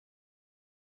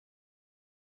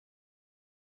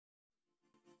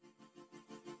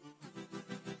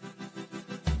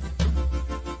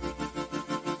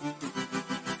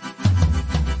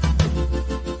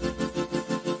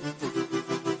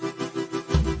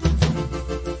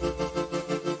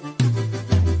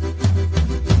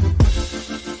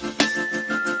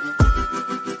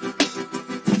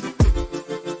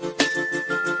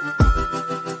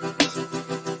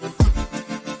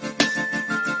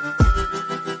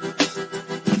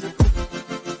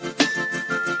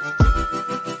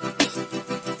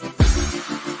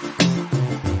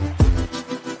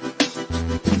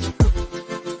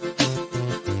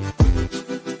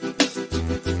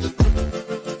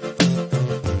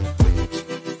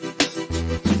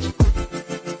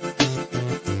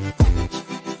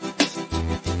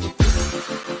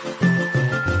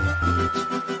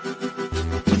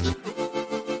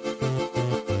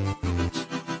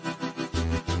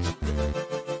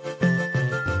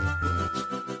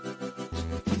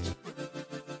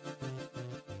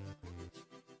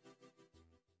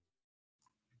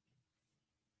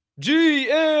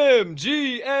DGens,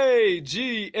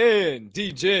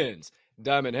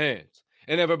 Diamond Hands,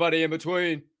 and everybody in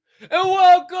between. And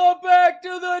welcome back to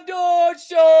the Door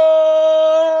Show!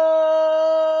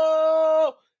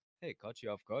 Hey, caught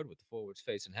you off guard with the forwards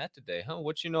facing hat today, huh?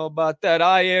 What you know about that?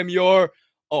 I am your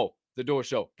The Door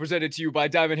Show, presented to you by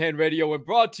Diamond Hand Radio and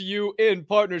brought to you in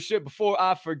partnership, before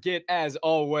I forget, as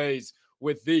always,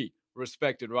 with the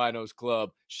Respected Rhinos Club.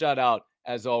 Shout out,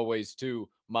 as always, to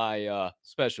my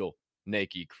special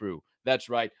Nike crew. That's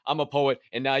right, I'm a poet,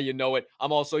 and now you know it.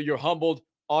 I'm also your humbled,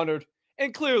 honored,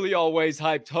 and clearly always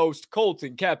hyped host,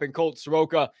 Colton Cap'n Colt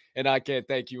Soroka, and I can't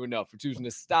thank you enough for choosing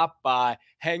to stop by,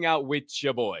 hang out with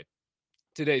your boy.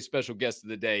 Today's special guest of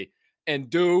the day, and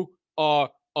do our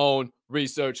own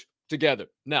research together.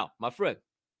 Now, my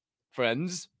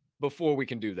friends, before we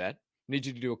can do that, I need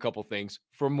you to do a couple things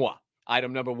for moi.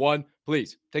 Item number one,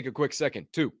 please take a quick second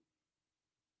to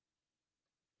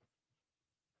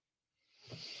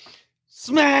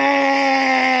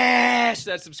smash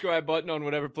that subscribe button on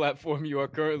whatever platform you are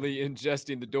currently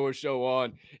ingesting the Door Show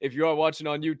on. If you are watching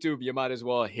on YouTube, you might as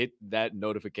well hit that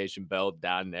notification bell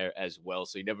down there as well,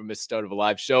 so you never miss the start of a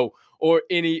live show or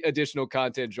any additional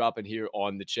content dropping here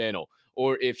on the channel.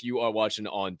 Or if you are watching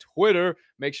on Twitter,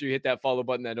 make sure you hit that follow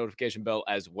button, that notification bell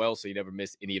as well, so you never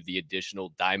miss any of the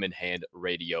additional Diamond Hand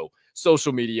Radio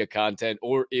social media content.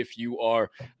 Or if you are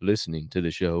listening to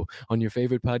the show on your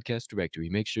favorite podcast directory,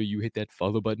 make sure you hit that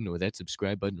follow button or that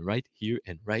subscribe button right here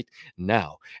and right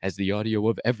now, as the audio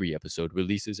of every episode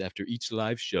releases after each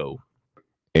live show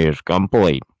is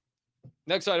complete.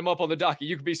 Next item up on the docket,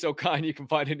 you can be so kind, you can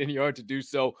find it in your heart to do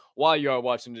so while you are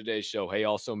watching today's show. Hey,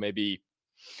 also maybe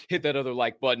hit that other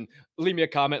like button, leave me a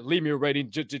comment, leave me a rating,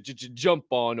 jump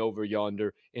on over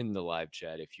yonder in the live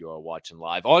chat if you are watching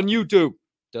live on YouTube.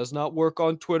 Does not work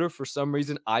on Twitter for some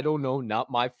reason. I don't know, not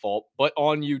my fault, but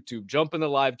on YouTube, jump in the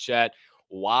live chat.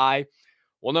 Why?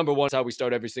 Well, number one is how we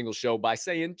start every single show, by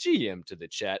saying GM to the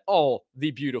chat, all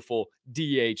the beautiful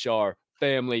DHR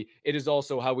family. It is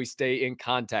also how we stay in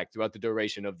contact throughout the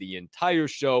duration of the entire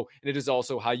show, and it is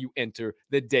also how you enter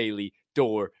the daily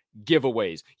door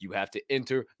giveaways. You have to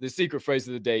enter the secret phrase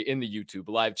of the day in the YouTube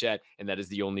live chat, and that is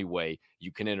the only way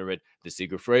you can enter it. The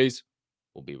secret phrase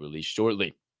will be released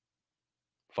shortly.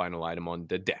 Final item on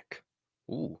the deck.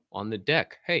 Ooh, on the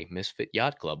deck. Hey, Misfit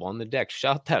Yacht Club on the deck.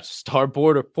 Shout that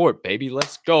starboard or port, baby.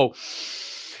 Let's go.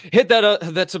 Hit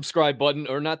that subscribe button,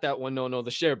 or not that one. No,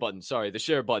 the share button. Sorry, the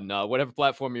share button. Whatever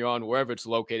platform you're on, wherever it's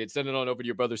located, send it on over to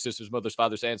your brothers, sisters, mothers,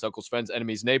 fathers, aunts, uncles, friends,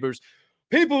 enemies, neighbors,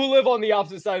 people who live on the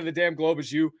opposite side of the damn globe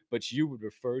as you, but you would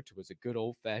refer to as a good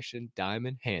old-fashioned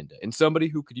diamond hander, and somebody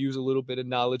who could use a little bit of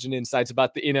knowledge and insights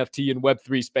about the NFT and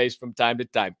Web3 space from time to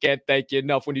time. Can't thank you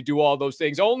enough when you do all those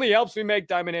things. Only helps me make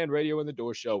Diamond Hand Radio and the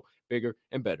Door Show bigger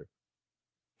and better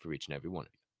for each and every one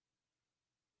of you.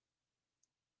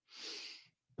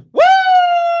 Woo!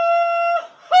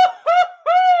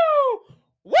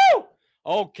 Woo!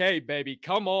 Okay, baby,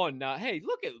 come on now. Hey,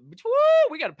 look at, woo!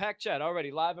 We got a packed chat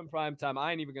already, live in prime time.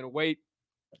 I ain't even gonna wait.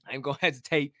 I ain't gonna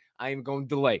hesitate. I ain't gonna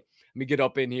delay. Let me get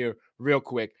up in here real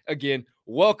quick. Again,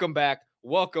 welcome back.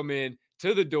 Welcome in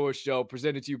to the Door Show,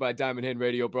 presented to you by Diamond Hand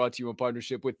Radio, brought to you in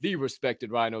partnership with the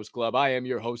Respected Rhinos Club. I am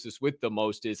your hostess with the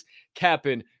mostest,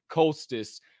 Cap'n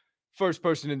Colstis. First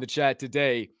person in the chat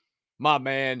today, my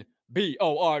man,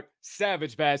 B.O.R.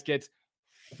 Savage Baskets.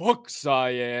 Fuck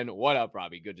Cyan. What up,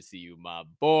 Robbie? Good to see you, my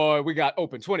boy. We got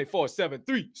open 24/7,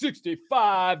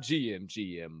 365.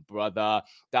 GM, brother.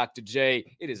 Dr. J,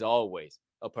 it is always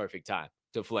a perfect time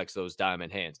to flex those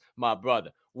diamond hands. My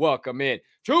brother, welcome in.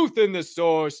 Truth in the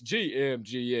Source.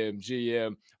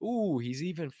 GM. Ooh, he's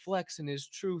even flexing his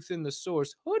Truth in the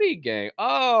Source hoodie gang.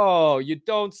 Oh, you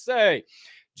don't say.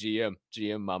 GM,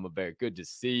 Mama Bear, good to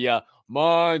see ya.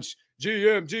 Munch,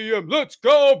 GM, let's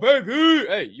go, baby.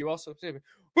 Hey, you also say,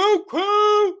 Boo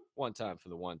Crew. One time for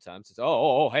the one time. Says,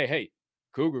 hey.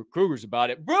 Kruger's about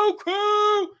it. Bro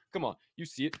Crew. Come on. You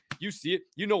see it.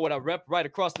 You know what I rep right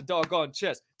across the doggone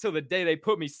chest till the day they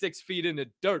put me 6 feet in the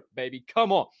dirt, baby.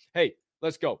 Come on. Hey,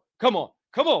 let's go. Come on,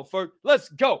 Ferg. Let's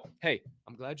go. Hey,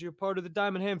 I'm glad you're a part of the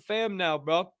Diamond Hand fam now,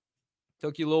 bro.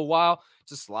 Took you a little while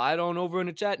to slide on over in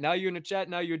the chat. Now you're in the chat.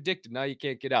 Now you're addicted. Now you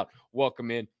can't get out.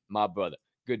 Welcome in, my brother.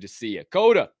 Good to see you.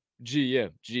 Coda.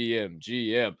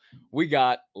 GM. We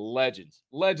got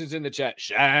legends in the chat.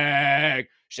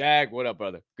 Shag, what up,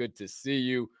 brother? Good to see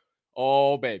you.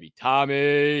 Oh, baby.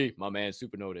 Tommy, my man,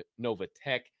 Supernova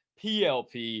Tech,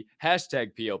 PLP,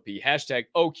 #PLP,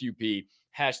 #OQP,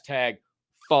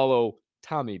 follow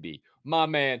Tommy B. My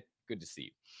man, good to see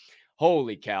you.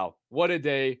 Holy cow, what a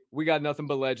day. We got nothing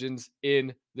but legends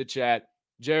in the chat.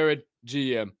 Jared,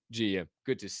 GM,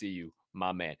 good to see you.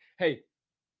 my man. Hey,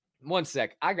 one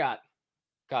sec. I got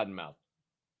cotton mouth.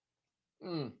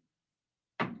 A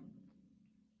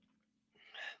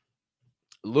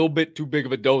little bit too big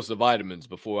of a dose of vitamins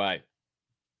before I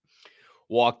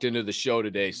walked into the show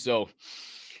today. So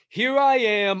here I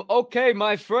am. Okay,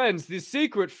 my friends, the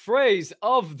secret phrase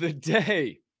of the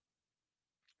day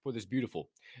for this beautiful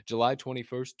July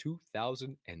 21st,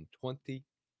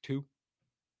 2022.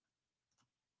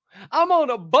 I'm on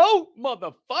a boat,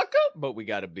 motherfucker. But we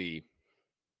got to be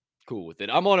cool with it.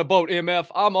 I'm on a boat, MF.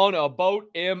 I'm on a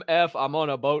boat, MF. I'm on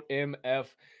a boat, MF.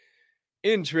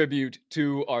 In tribute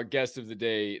to our guest of the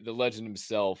day, the legend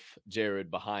himself, Jared,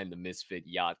 behind the Misfit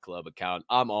Yacht Club account.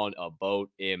 I'm on a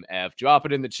boat, MF. Drop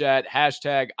it in the chat.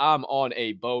 Hashtag I'm on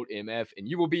a boat, MF. And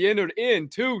you will be entered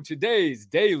into today's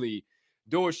daily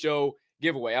door show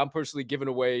giveaway. I'm personally giving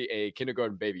away a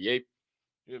kindergarten baby ape.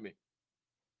 Hear me.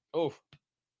 Oh,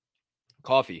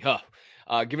 coffee, huh?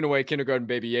 Giving away kindergarten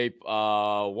baby ape.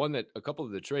 One that a couple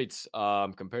of the traits,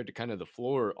 compared to kind of the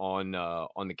floor on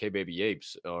the K baby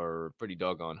apes, are pretty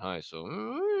doggone high. So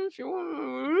if you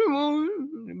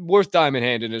want, worth diamond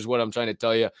handing is what I'm trying to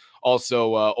tell you.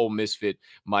 Also, old Misfit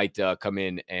might come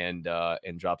in and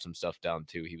drop some stuff down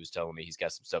too. He was telling me he's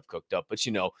got some stuff cooked up, but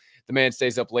the man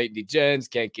stays up late in the gens,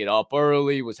 can't get up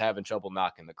early, was having trouble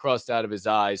knocking the crust out of his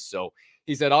eyes, so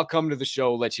he said, I'll come to the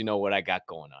show, let you know what I got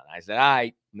going on. I said, all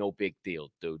right, no big deal,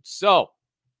 dude. So,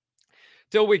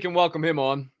 till we can welcome him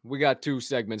on, we got 2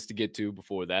 segments to get to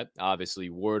before that. Obviously,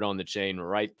 word on the chain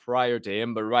right prior to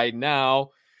him. But right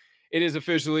now, it is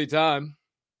officially time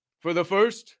for the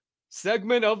first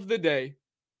segment of the day,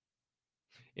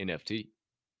 NFT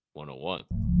 101.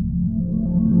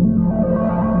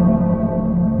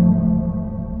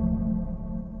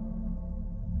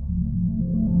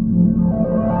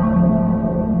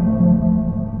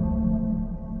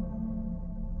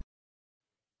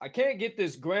 I can't get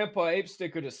this Grandpa Ape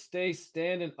sticker to stay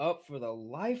standing up for the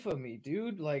life of me,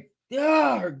 dude. Like,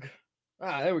 yarg.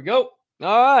 There we go.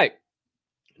 All right.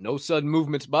 No sudden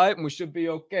movements by it, and we should be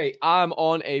okay. I'm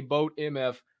on a boat,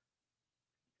 MF.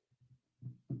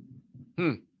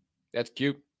 That's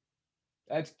cute.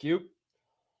 That's cute.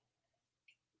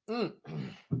 I'm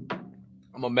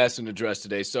a mess in the dress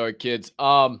today. Sorry, kids.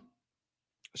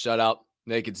 Shout out.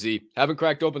 Naked Z. Haven't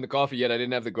cracked open the coffee yet. I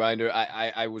didn't have the grinder.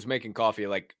 I was making coffee at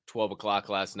like 12 o'clock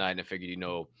last night, and I figured,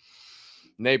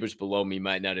 neighbors below me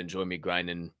might not enjoy me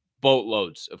grinding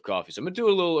boatloads of coffee. So I'm going to do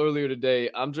it a little earlier today.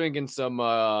 I'm drinking some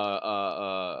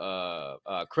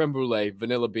creme brulee,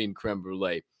 vanilla bean creme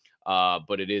brulee,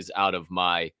 but it is out of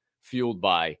my fueled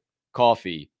by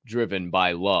coffee, driven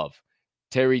by love,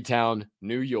 Terrytown,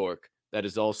 New York. That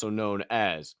is also known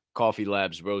as Coffee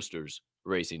Labs Roasters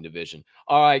Racing Division.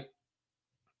 All right.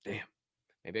 Damn.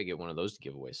 Maybe I get one of those to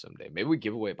give away someday. Maybe we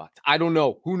give away a box. I don't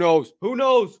know. Who knows? Who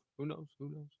knows? Who knows? Who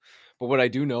knows? But what I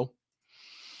do know,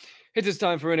 it's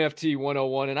time for NFT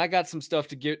 101, and I got some stuff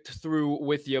to get through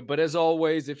with you. But as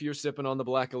always, if you're sipping on the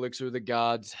black elixir of the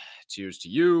gods, cheers to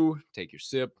you. Take your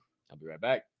sip. I'll be right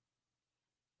back.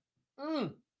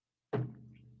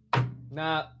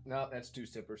 Nah, no, that's 2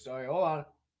 sippers. Sorry, hold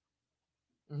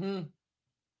on.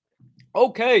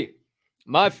 Okay,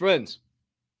 my friends.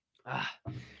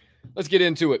 Let's get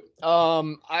into it.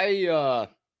 I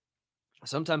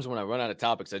sometimes when I run out of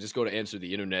topics, I just go to answer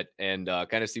the internet and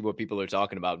kind of see what people are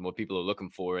talking about and what people are looking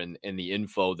for and the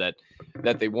info that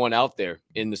they want out there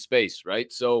in the space,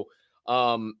 right? So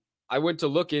I went to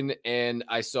looking and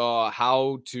I saw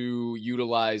how to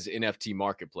utilize NFT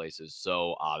marketplaces.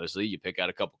 So obviously you pick out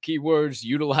a couple keywords,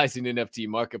 utilizing NFT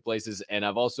marketplaces. And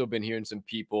I've also been hearing some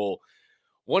people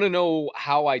want to know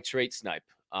how I trait snipe.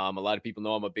 A lot of people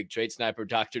know I'm a big trade sniper.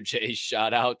 Dr. J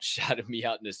shouted me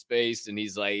out into space, and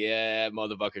he's like, "Yeah,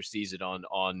 motherfucker sees it on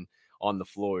the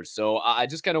floor." So I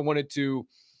just kind of wanted to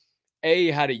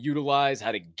how to utilize,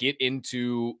 how to get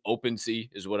into OpenSea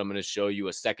is what I'm going to show you,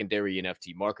 a secondary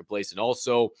NFT marketplace, and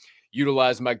also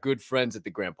utilize my good friends at the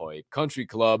Grandpa Ape Country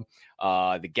Club,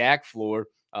 the GAC floor,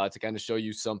 to kind of show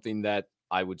you something that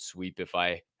I would sweep if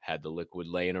I had the liquid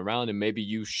laying around, and maybe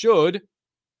you should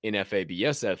in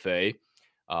FABSFA.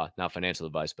 Not financial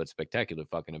advice, but spectacular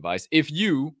fucking advice if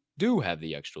you do have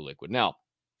the extra liquid. Now,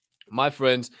 my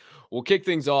friends, we'll kick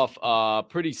things off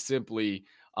pretty simply.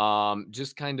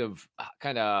 Just kind of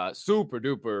super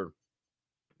duper,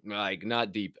 like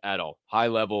not deep at all. High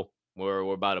level. We're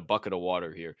about a bucket of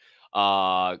water here.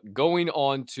 Going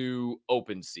on to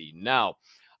OpenSea. Now,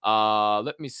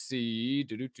 let me see.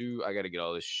 I got to get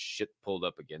all this shit pulled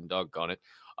up again. Doggone it.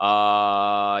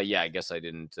 Yeah, I guess I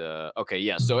didn't. Okay,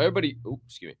 yeah. So everybody,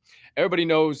 excuse me, everybody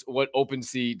knows what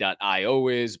OpenSea.io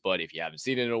is, but if you haven't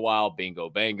seen it in a while, bingo,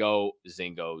 bango,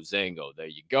 zingo, zango. There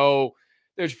you go.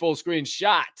 There's your full screen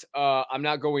shot. I'm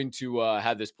not going to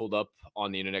have this pulled up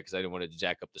on the internet because I didn't want to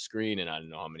jack up the screen, and I don't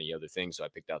know how many other things, so I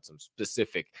picked out some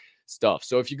specific stuff.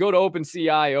 So if you go to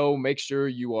OpenSea.io, make sure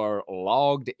you are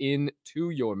logged in to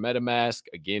your MetaMask.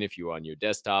 Again, if you're on your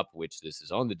desktop, which this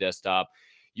is on the desktop,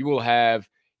 you will have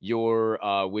your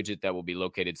widget that will be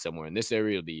located somewhere in this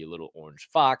area. It'll be a little orange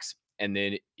fox, and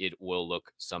then it will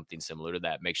look something similar to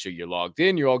that. Make sure you're logged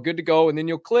in. You're all good to go. And then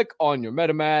you'll click on your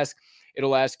MetaMask.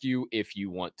 It'll ask you if you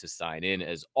want to sign in.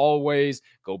 As always,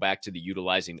 go back to the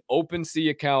utilizing OpenSea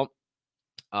account.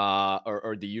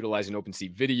 Or the utilizing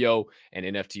OpenSea video and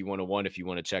NFT 101 if you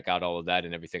want to check out all of that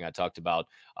and everything I talked about,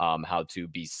 how to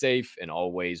be safe, and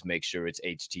always make sure it's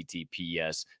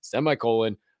HTTPS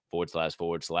semicolon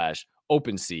 //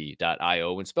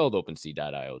 OpenSea.io and spelled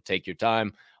OpenSea.io. Take your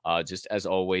time. Just as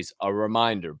always, a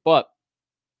reminder. But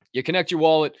you connect your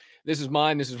wallet. This is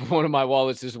mine. This is one of my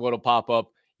wallets. This is what'll pop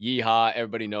up. Yeehaw!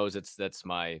 Everybody knows that's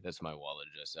my wallet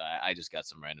address. I just got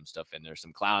some random stuff in there,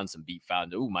 some clowns, some Beat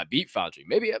Foundry. Ooh, my Beat Foundry.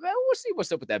 Maybe we'll see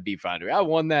what's up with that Beat Foundry. I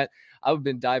won that. I've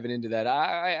been diving into that.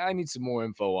 I need some more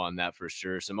info on that for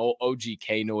sure. Some old OG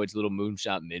K-Noids, little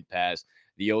Moonshot Mid Pass,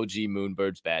 the OG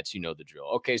Moonbirds bats. You know the drill.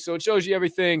 Okay, so it shows you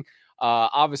everything.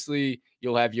 Obviously,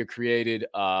 you'll have your created.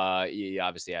 You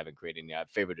obviously haven't created any.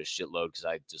 I've favored a shitload because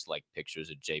I just like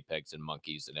pictures of JPEGs and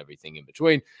monkeys and everything in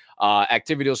between.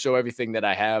 Activity will show everything that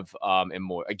I have and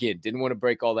more. Again, didn't want to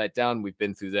break all that down. We've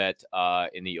been through that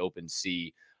in the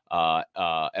OpenSea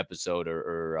episode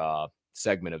or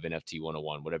segment of NFT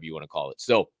 101, whatever you want to call it.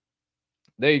 So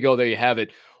there you go. There you have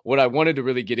it. What I wanted to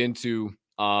really get into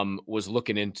was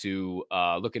looking into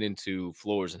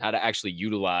floors and how to actually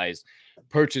utilize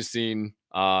purchasing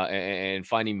and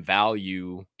finding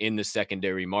value in the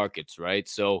secondary markets, right?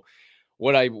 So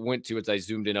what I went to is I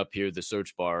zoomed in up here, the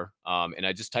search bar, and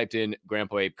I just typed in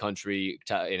Grandpa Ape Country,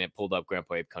 and it pulled up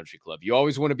Grandpa Ape Country Club. You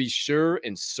always want to be sure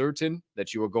and certain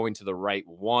that you are going to the right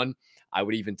one. I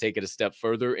would even take it a step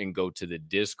further and go to the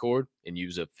Discord and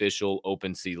use official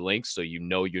OpenSea links so you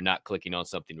know you're not clicking on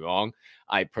something wrong.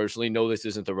 I personally know this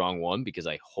isn't the wrong one because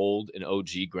I hold an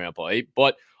OG Grandpa Ape,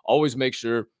 but always make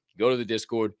sure you go to the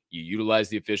Discord, you utilize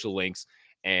the official links,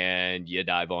 and you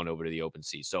dive on over to the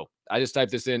OpenSea. So I just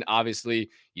typed this in. Obviously,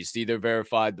 you see they're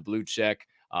verified, the blue check.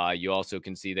 You also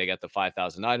can see they got the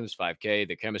 5,000 items, 5K,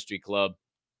 the Chemistry Club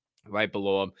right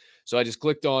below them. So I just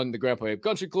clicked on the Grandpa Ape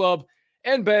Country Club,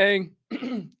 and bang,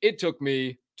 it took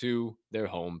me to their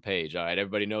home page. All right,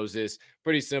 everybody knows this.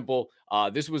 Pretty simple.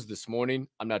 This was this morning.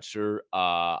 I'm not sure.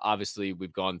 Obviously,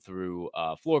 we've gone through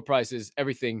floor prices,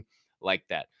 everything like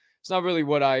that. It's not really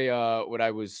what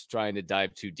I was trying to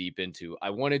dive too deep into. I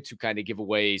wanted to kind of give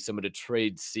away some of the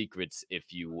trade secrets,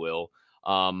 if you will,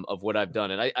 of what I've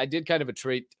done, and I did kind of a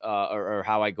trade or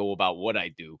how I go about what I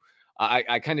do.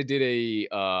 I kind of did a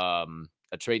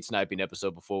trade sniping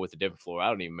episode before with a different floor. I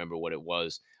don't even remember what it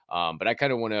was, but I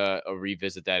kind of want to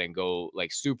revisit that and go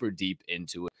like super deep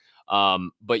into it.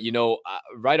 But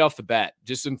right off the bat,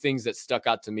 just some things that stuck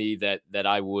out to me that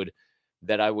I would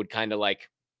kind of like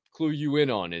clue you in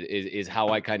on is how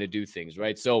I kind of do things,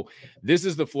 right? So this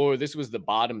is the floor. This was the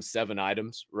bottom 7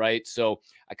 items, right? So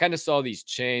I kind of saw these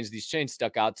chains. These chains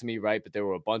stuck out to me, right? But there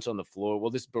were a bunch on the floor. Well,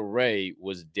 this beret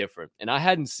was different, and I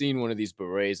hadn't seen one of these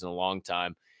berets in a long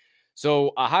time.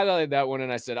 So I highlighted that one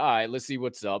and I said, all right, let's see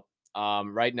what's up.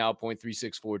 Right now,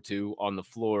 0.3642 on the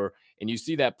floor. And you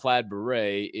see that plaid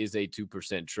beret is a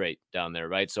 2% trait down there,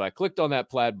 right? So I clicked on that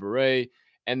plaid beret,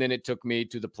 and then it took me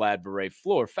to the plaid beret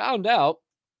floor. Found out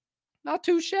not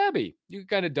too shabby. You can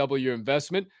kind of double your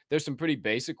investment. There's some pretty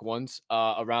basic ones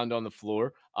around on the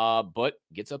floor, but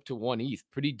gets up to 1 ETH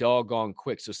pretty doggone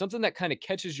quick. So something that kind of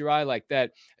catches your eye like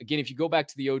that. Again, if you go back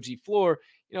to the OG floor,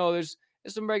 there's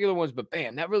some regular ones, but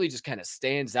bam, that really just kind of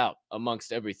stands out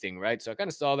amongst everything, right? So I kind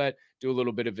of saw that, do a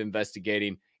little bit of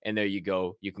investigating, and there you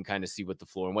go. You can kind of see what the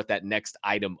floor and what that next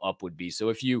item up would be. So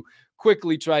if you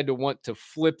quickly tried to want to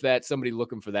flip that, somebody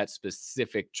looking for that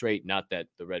specific trait, not that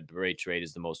the red beret trait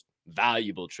is the most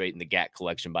valuable trait in the GAT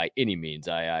collection by any means.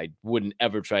 I wouldn't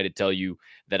ever try to tell you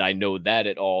that I know that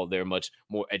at all. There are much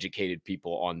more educated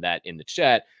people on that in the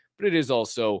chat, but it is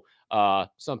also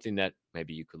something that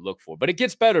maybe you could look for. But it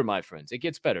gets better, my friends. It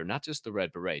gets better. Not just the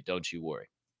red beret. Don't you worry.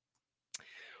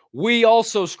 We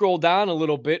also scroll down a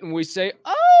little bit and we say,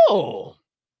 oh,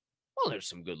 well, there's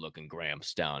some good looking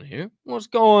Gramps down here. What's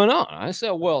going on? I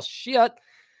said, well, shit.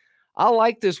 I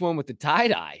like this one with the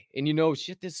tie-dye. And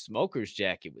shit, this smoker's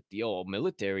jacket with the old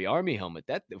military army helmet.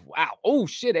 That wow. Oh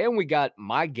shit. And we got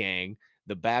my gang,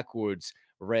 the backwards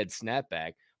red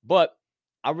snapback. But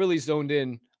I really zoned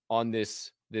in on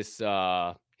this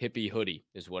hippie hoodie,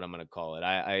 is what I'm gonna call it.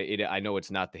 I know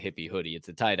it's not the hippie hoodie, it's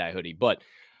a tie-dye hoodie, but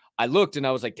I looked and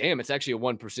I was like, damn, it's actually a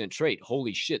 1% trait.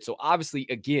 Holy shit. So obviously,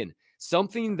 again,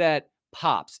 something that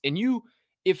pops. And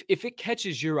if it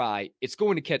catches your eye, it's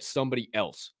going to catch somebody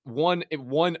else, one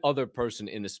other person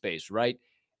in the space, right?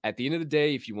 At the end of the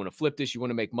day, if you want to flip this, you want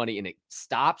to make money, and it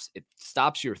stops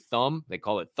your thumb. They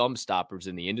call it thumb stoppers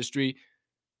in the industry.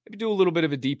 Maybe do a little bit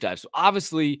of a deep dive. So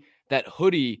obviously, that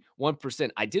hoodie 1%.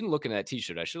 I didn't look into that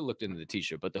t-shirt. I should have looked into the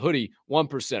t-shirt, but the hoodie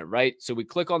 1%, right? So we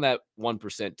click on that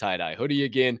 1% tie-dye hoodie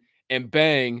again, and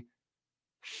bang,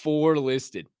 4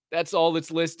 listed. That's all that's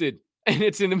listed. And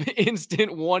it's an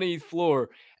instant 1 ETH floor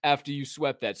after you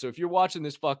swept that. So if you're watching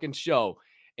this fucking show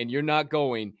and you're not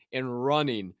going and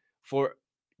running for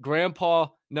grandpa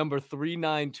number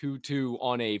 3922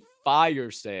 on a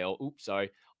fire sale,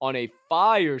 on a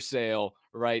fire sale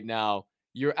right now,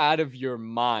 you're out of your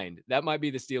mind. That might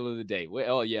be the steal of the day.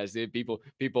 Well, yes,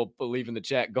 people believe in the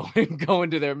chat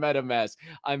going to their MetaMask.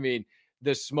 I mean,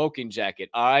 the smoking jacket.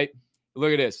 All right.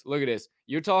 Look at this. Look at this.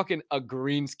 You're talking a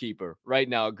greenskeeper right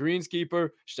now. A greenskeeper.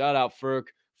 Shout out Ferk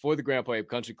for the Grandpa Ape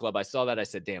Country Club. I saw that. I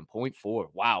said, damn, 0.4.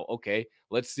 Wow. Okay.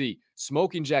 Let's see.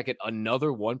 Smoking jacket, another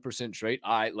 1% trait.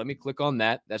 All right. Let me click on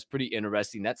that. That's pretty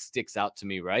interesting. That sticks out to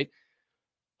me, right?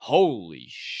 Holy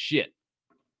shit.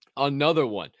 Another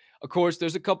one. Of course,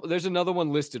 there's another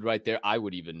one listed right there. I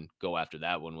would even go after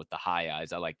that one with the high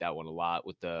eyes. I like that one a lot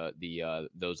with the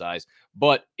those eyes.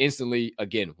 But instantly,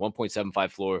 again,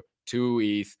 1.75 floor, 2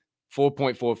 ETH,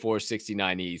 4.44,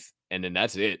 69 ETH, and then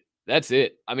that's it. That's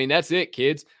it. I mean, that's it,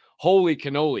 kids. Holy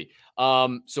cannoli.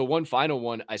 So one final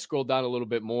one, I scrolled down a little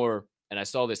bit more and I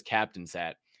saw this captain's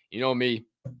hat. You know me,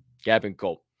 Captain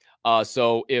Colt.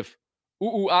 So if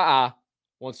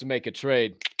wants to make a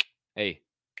trade, hey,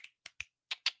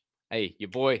 your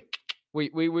boy,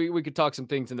 we could talk some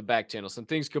things in the back channel. Some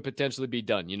things could potentially be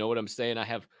done. You know what I'm saying? I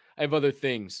have other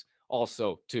things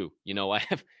also too. I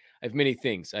have many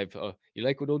things. You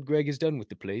like what old Greg has done with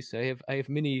the place? I have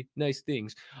many nice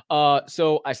things.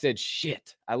 So I said,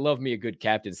 shit, I love me a good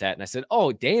captain's hat. And I said,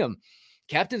 oh damn,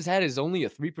 captain's hat is only a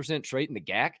 3% trait in the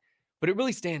GAC, but it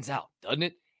really stands out, doesn't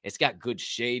it? It's got good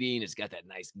shading. It's got that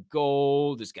nice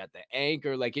gold. It's got the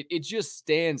anchor. Like it just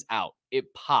stands out.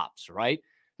 It pops, right?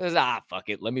 Fuck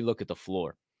it. Let me look at the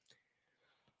floor.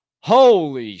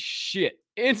 Holy shit.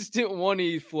 Instant 1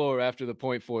 ETH floor after the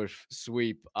 0.4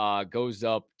 sweep goes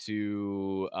up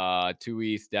to 2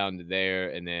 ETH down to there,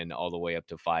 and then all the way up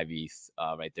to 5 ETH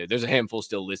right there. There's a handful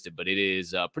still listed, but it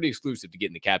is pretty exclusive to get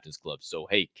in the Captain's Club. So,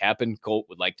 hey, Captain Colt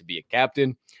would like to be a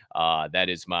captain. That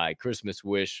is my Christmas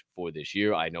wish for this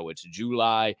year. I know it's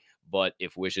July, but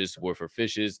if wishes were for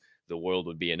fishes, the world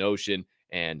would be an ocean,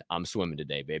 and I'm swimming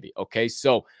today, baby. Okay,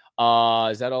 so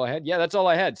is that all I had? Yeah, that's all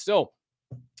I had. So,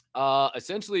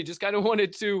 essentially just kind of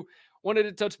wanted to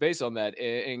touch base on that,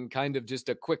 and kind of just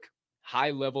a quick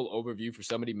high level overview for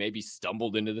somebody maybe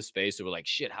stumbled into the space or were like,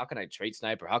 shit, how can I trade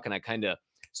snipe, or how can I kind of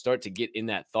start to get in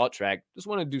that thought track? Just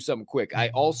want to do something quick. I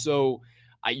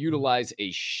utilize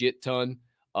a shit ton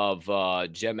of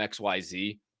Gem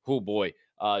XYZ. Oh boy,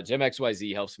 Gem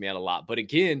XYZ helps me out a lot. But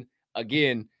again,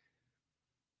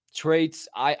 traits,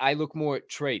 I look more at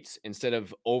traits instead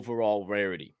of overall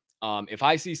rarity. If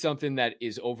I see something that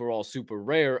is overall super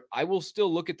rare, I will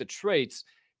still look at the traits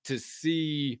to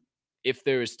see if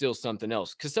there is still something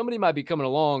else. Because somebody might be coming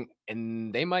along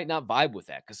and they might not vibe with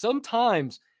that. Because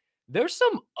sometimes there's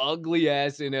some ugly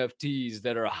ass NFTs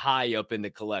that are high up in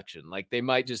the collection. Like they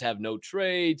might just have no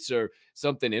traits or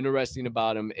something interesting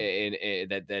about them, and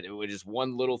that it was just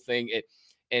one little thing.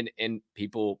 And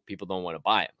people don't want to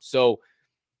buy them. So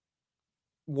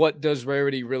what does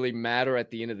rarity really matter at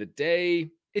the end of the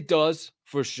day? It does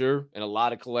for sure in a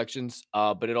lot of collections,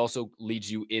 but it also leads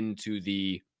you into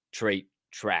the trait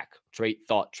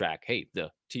thought track. Hey, the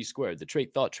T squared, the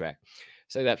trait thought track.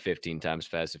 Say that 15 times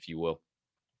fast, if you will.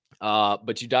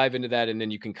 But you dive into that, and then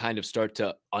you can kind of start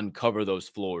to uncover those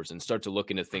floors and start to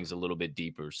look into things a little bit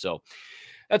deeper. So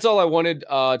that's all I wanted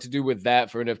to do with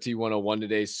that for NFT 101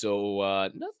 today. So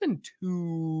nothing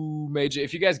too major.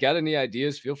 If you guys got any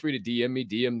ideas, feel free to DM me,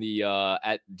 DM the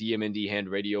at DMND Hand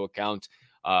Radio account.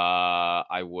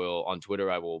 I will on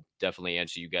Twitter. I will definitely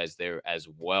answer you guys there as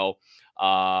well.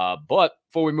 But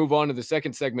before we move on to the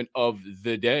second segment of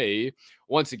the day,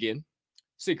 once again,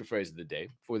 secret phrase of the day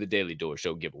for the Daily Door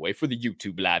Show giveaway for the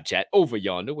YouTube live chat over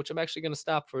yonder, which I'm actually going to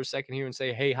stop for a second here and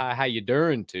say, hey, hi, how you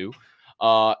doing to?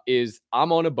 is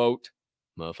I'm on a boat,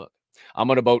 motherfucker.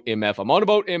 I'm on a boat, MF. I'm on a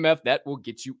boat, MF. That will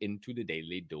get you into the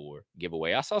daily door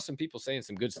giveaway. I saw some people saying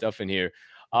some good stuff in here.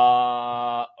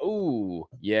 Oh,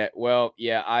 yeah. Well,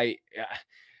 yeah.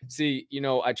 See.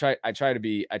 I try to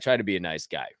be a nice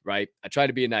guy, right? I try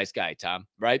to be a nice guy, Tom,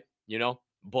 right?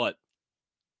 But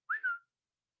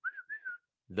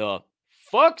the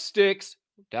fuck sticks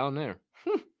down there,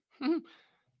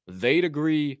 they'd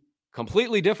agree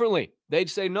completely differently. They'd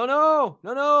say, no, no,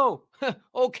 no, no.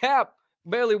 Oh, Cap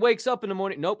barely wakes up in the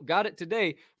morning. Nope, got it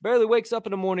today. Barely wakes up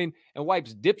in the morning and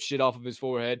wipes dipshit off of his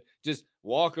forehead, just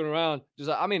walking around.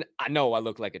 I know I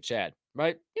look like a Chad,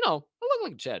 right? I look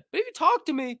like a Chad. But if you talk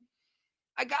to me,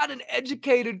 I got an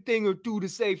educated thing or two to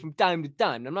say from time to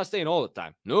time. I'm not saying all the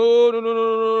time. No, no, no, no,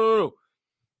 no, no, no.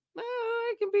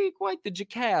 I can be quite the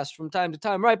jackass from time to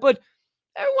time, right? But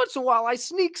every once in a while, I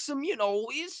sneak some,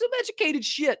 some educated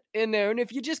shit in there. And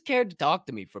if you just cared to talk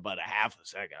to me for about a half a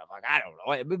second, I'm like, I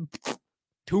don't know,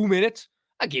 2 minutes,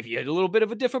 I give you a little bit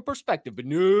of a different perspective. But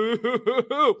no,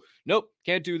 nope,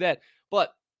 can't do that.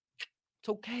 But it's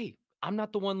okay. I'm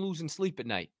not the one losing sleep at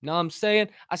night. Know what I'm saying?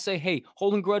 I say, hey,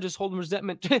 holding grudges, holding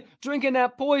resentment, drinking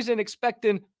that poison,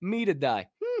 expecting me to die.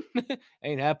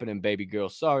 Ain't happening, baby girl.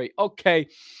 Sorry. Okay.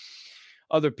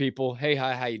 Other people, hey,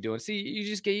 hi, how you doing? See,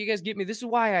 you guys get me. This is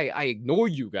why I ignore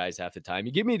you guys half the time.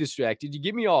 You get me distracted. You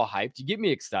get me all hyped. You get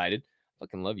me excited.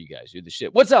 Fucking love you guys. You're the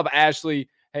shit. What's up, Ashley?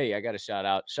 Hey, I got a shout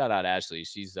out. Shout out Ashley.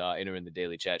 She's entering the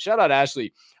daily chat. Shout out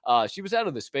Ashley. She was out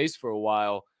of the space for a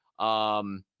while.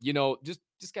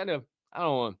 Just kind of, I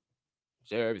don't want to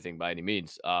share everything by any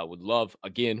means. Would love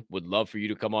for you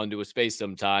to come on to a space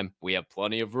sometime. We have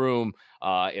plenty of room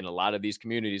in a lot of these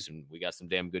communities, and we got some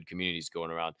damn good communities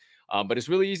going around. But it's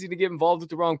really easy to get involved with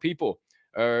the wrong people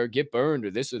or get burned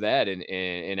or this or that.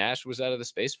 And Ash was out of the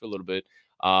space for a little bit.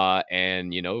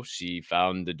 And she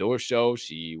found the door show.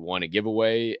 She won a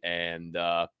giveaway, and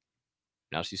now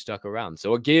she's stuck around.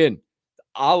 So again,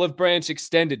 Olive Branch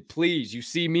Extended, please. You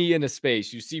see me in a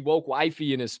space. You see Woke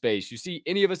Wifey in a space. You see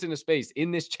any of us in a space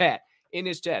in this chat.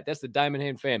 That's the Diamond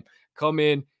Hand fam. Come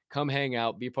in, come hang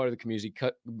out, be a part of the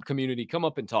community. Come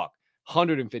up and talk.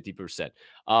 150%. Hey,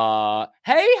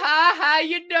 hi, how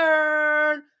you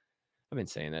doing? I've been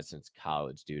saying that since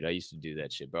college, dude. I used to do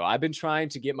that shit, bro. I've been trying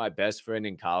to get my best friend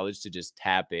in college to just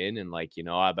tap in and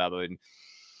I've been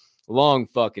long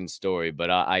fucking story, but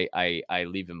I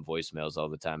leave him voicemails all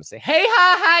the time and say, "Hey,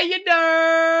 hi, how you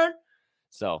doing?"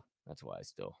 So that's why I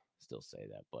still say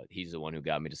that. But he's the one who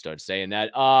got me to start saying that.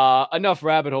 Enough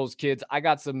rabbit holes, kids. I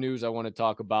got some news I want to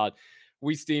talk about.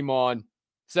 We steam on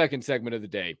second segment of the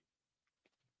day.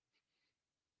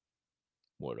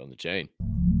 Word on the chain.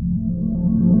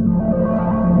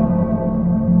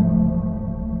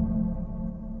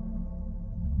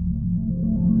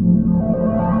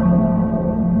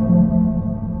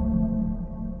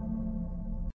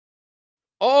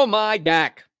 Oh my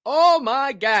gack. Oh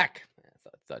my gack. I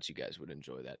thought you guys would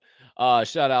enjoy that.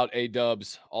 Shout out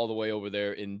A-Dubs all the way over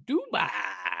there in Dubai.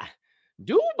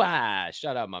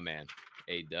 Shout out my man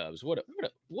A-Dubs. What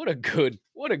a good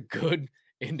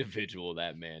individual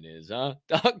that man is, huh?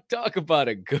 Talk about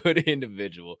a good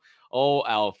individual. Oh,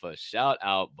 Alpha. Shout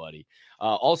out, buddy.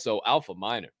 Also, Alpha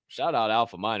Minor. Shout out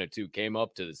Alpha Minor, too. Came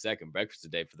up to the second breakfast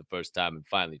today for the first time and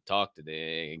finally talked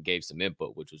today and gave some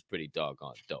input, which was pretty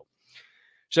doggone dope.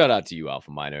 Shout out to you,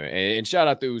 Alpha Minor, and shout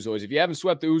out to Uzoids. If you haven't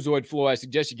swept the Uzoid floor, I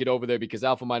suggest you get over there because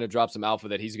Alpha Minor dropped some alpha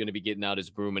that he's going to be getting out his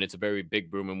broom, and it's a very big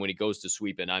broom. And when he goes to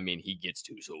sweeping, I mean, he gets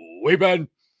to sweeping.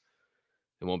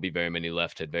 There won't be very many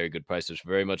left at very good prices for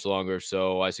very much longer,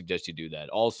 so I suggest you do that.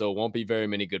 Also, won't be very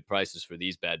many good prices for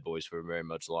these bad boys for very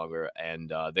much longer,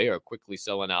 and they are quickly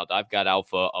selling out. I've got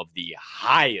alpha of the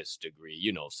highest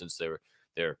degree, since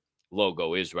their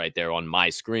logo is right there on my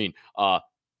screen.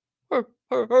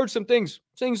 Heard some things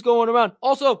going around.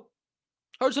 Also,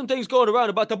 heard some things going around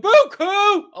about the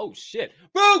Buku. Oh shit,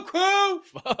 Buku.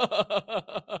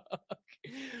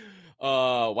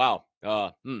 Wow.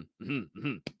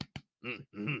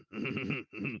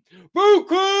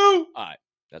 Buku. All right,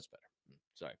 that's better.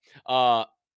 Sorry.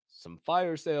 Some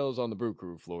fire sales on the brew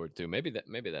crew floor too. Maybe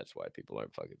that's why people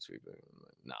aren't fucking sweeping.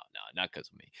 No, not because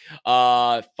of me.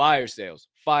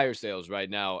 Fire sales right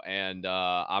now, and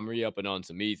I'm re-upping on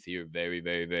some ETH here very,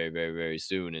 very, very, very, very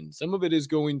soon, and some of it is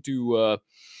going to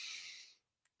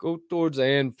go towards a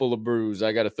handful of brews.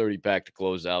 I got a 30 pack to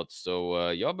close out, so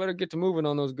y'all better get to moving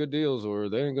on those good deals, or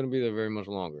they ain't gonna be there very much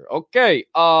longer. Okay.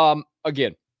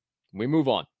 Again, we move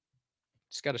on.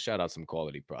 Just got to shout out some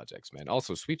quality projects, man.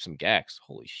 Also, sweep some GACs.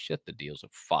 Holy shit, the deals are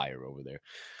fire over there.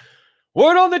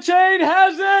 Word on the chain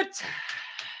has it.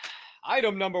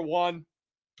 Item number 1.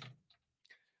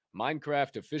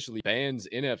 Minecraft officially bans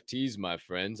NFTs, my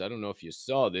friends. I don't know if you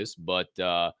saw this, but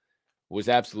was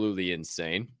absolutely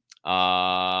insane.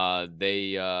 Because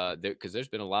there's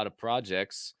been a lot of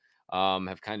projects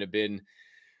have kind of been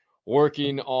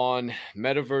working on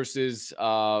metaverses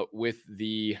with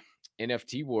the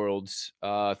NFT world's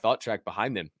thought track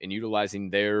behind them and utilizing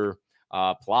their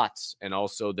plots. And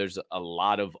also, there's a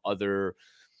lot of other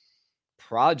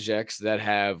projects that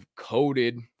have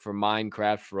coded for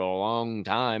Minecraft for a long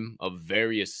time of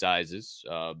various sizes,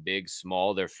 big,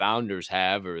 small. Their founders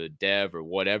have, or the dev, or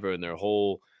whatever, and their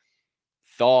whole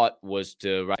thought was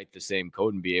to write the same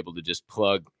code and be able to just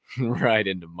plug right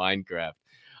into Minecraft.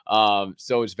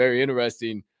 So it's very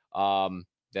interesting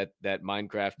that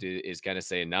Minecraft is kind of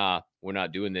saying, "Nah, we're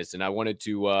not doing this." And I wanted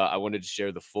to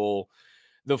share the full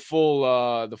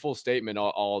statement.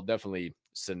 I'll definitely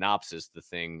synopsis the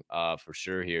thing for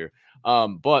sure here.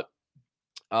 But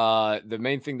the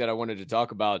main thing that I wanted to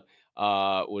talk about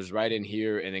was right in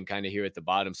here and then kind of here at the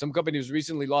bottom. Some companies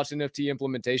recently launched NFT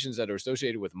implementations that are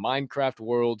associated with Minecraft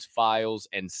worlds, files,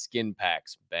 and skin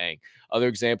packs. Bang. Other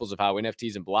examples of how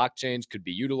NFTs and blockchains could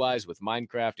be utilized with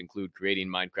Minecraft include creating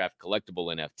Minecraft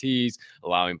collectible NFTs,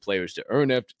 allowing players to earn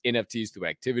NFTs through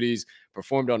activities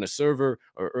performed on a server,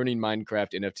 or earning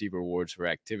Minecraft NFT rewards for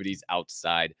activities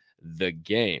outside the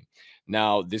game.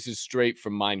 Now, this is straight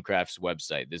from Minecraft's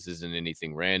website. This isn't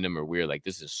anything random or weird. Like,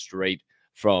 this is straight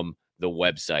from the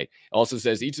website. It also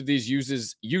says each of these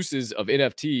uses of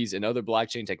NFTs and other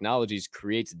blockchain technologies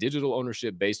creates digital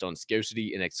ownership based on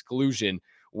scarcity and exclusion,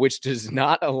 which does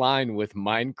not align with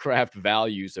Minecraft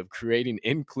values of creating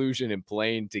inclusion and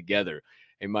playing together.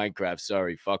 Hey, Minecraft,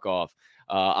 sorry, fuck off.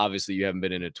 Obviously, you haven't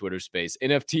been in a Twitter space.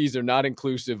 NFTs are not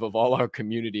inclusive of all our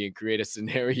community and create a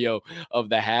scenario of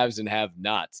the haves and have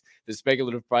nots. The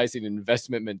speculative pricing and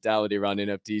investment mentality around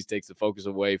NFTs takes the focus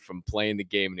away from playing the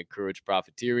game and encourage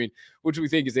profiteering, which we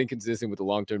think is inconsistent with the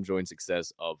long-term joint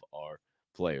success of our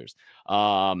players.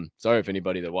 Sorry if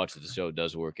anybody that watches the show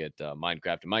does work at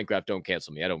Minecraft. And Minecraft, don't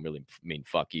cancel me. I don't really mean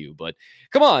fuck you, but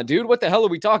come on, dude. What the hell are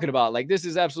we talking about? Like, this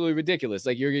is absolutely ridiculous.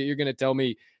 Like, you're gonna tell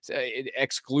me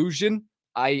exclusion?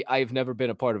 I've never been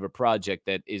a part of a project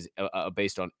that is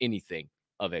based on anything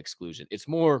of exclusion. It's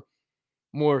more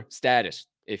status,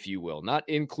 if you will, not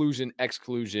inclusion,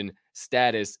 exclusion,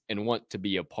 status, and want to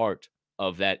be a part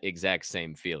of that exact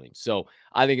same feeling. So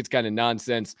I think it's kind of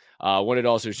nonsense. I wanted to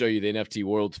also show you the NFT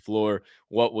world floor.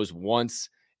 What was once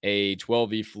a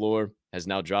 12 ETH floor has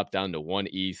now dropped down to 1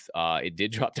 ETH. It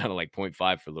did drop down to like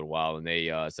 0.5 for a little while, and they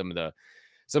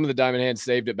some of the diamond hands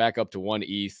saved it back up to 1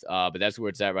 ETH, but that's where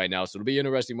it's at right now. So it'll be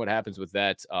interesting what happens with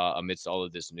that amidst all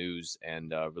of this news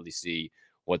and really see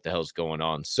what the hell's going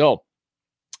on. So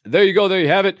there you go. There you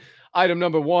have it. Item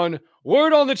number 1.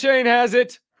 Word on the chain has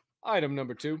it. Item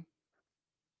number 2.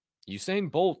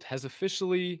 Usain Bolt has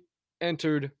officially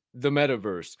entered the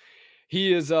metaverse.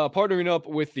 He is partnering up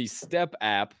with the Step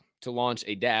app to launch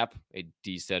a DApp, a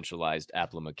decentralized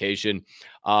application.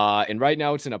 And right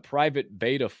now it's in a private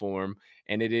beta form,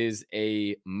 and it is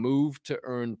a move to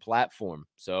earn platform.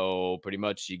 So pretty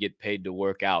much you get paid to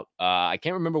work out. I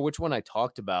can't remember which one I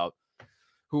talked about.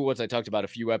 Who was I talked about a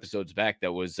few episodes back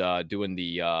that was doing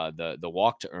the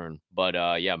walk to earn.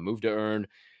 But yeah, move to earn.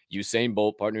 Usain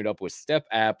Bolt partnered up with Step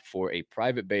app for a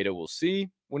private beta. We'll see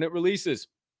when it releases.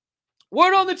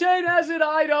 Word on the chain has it.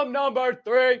 Item number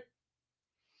 3.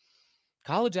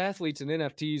 College athletes and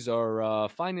NFTs are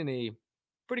finding a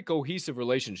pretty cohesive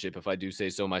relationship, if I do say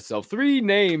so myself. 3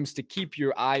 names to keep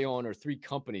your eye on, or 3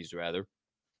 companies rather,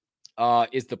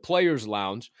 is the Players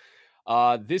Lounge.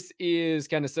 This is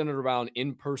kind of centered around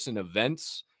in-person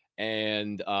events,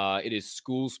 and it is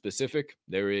school specific.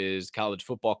 There is college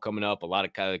football coming up. A lot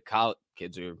of college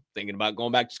kids are thinking about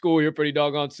going back to school here pretty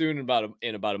doggone soon,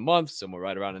 in about a month, somewhere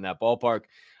right around in that ballpark.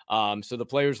 So the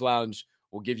Players Lounge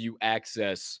will give you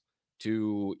access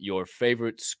to your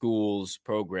favorite schools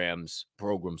programs.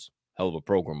 Hell of a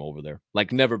program over there,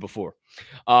 like never before.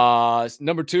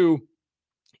 Number 2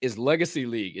 is Legacy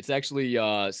League. It's actually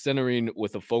centering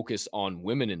with a focus on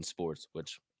women in sports,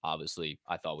 which obviously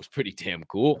I thought was pretty damn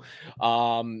cool.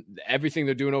 Everything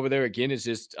they're doing over there, again, is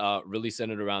just really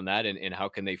centered around that, and how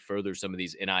can they further some of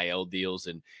these NIL deals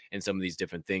and some of these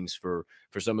different things for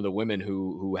some of the women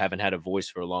who haven't had a voice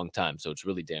for a long time. So it's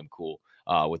really damn cool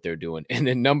what they're doing. And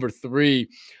then number 3,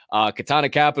 Katana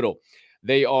Capital.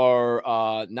 They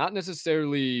are not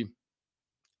necessarily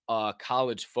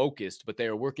college focused, but they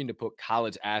are working to put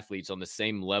college athletes on the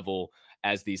same level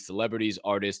as these celebrities,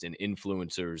 artists, and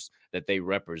influencers that they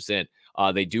represent.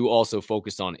 They do also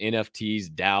focus on NFTs,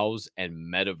 DAOs, and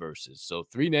metaverses. So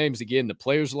 3 names again: the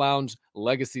Players Lounge,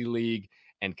 Legacy League,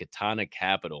 and Katana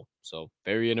Capital. So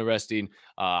very interesting.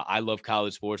 I love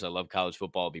college sports. I love college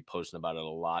football. I'll be posting about it a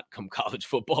lot come college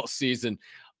football season.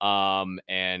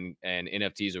 And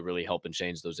NFTs are really helping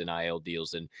change those NIL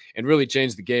deals and really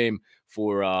change the game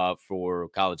for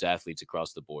college athletes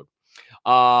across the board.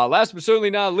 Last but certainly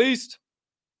not least,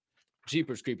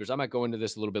 Jeepers Creepers. I might go into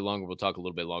this a little bit longer. We'll talk a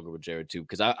little bit longer with Jared too,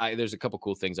 because I there's a couple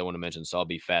cool things I want to mention, so I'll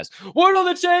be fast. Word on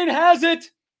the chain has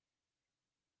it.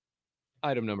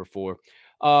 Item number 4.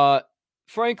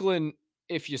 Franklin,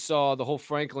 if you saw the whole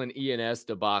Franklin ENS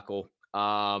debacle,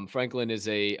 Franklin is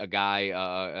a guy,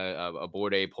 a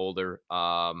Bored Ape holder,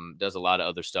 does a lot of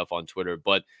other stuff on Twitter,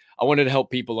 but I wanted to help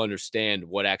people understand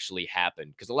what actually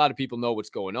happened because a lot of people know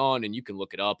what's going on and you can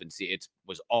look it up and see it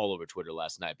was all over Twitter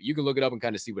last night, but you can look it up and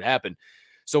kind of see what happened.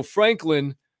 So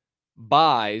Franklin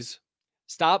buys,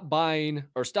 stop buying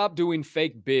or stop doing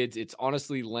fake bids. It's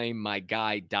honestly lame. My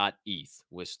guy .eth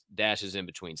with dashes in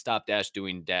between. Stop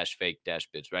doing fake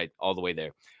bids, right? All the way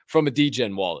there from a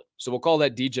DGen wallet. So we'll call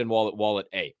that DGen wallet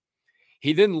A.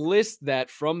 He then lists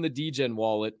that from the DGen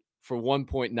wallet for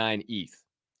 1.9 ETH.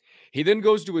 He then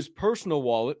goes to his personal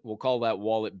wallet. We'll call that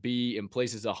wallet B and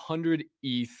places 100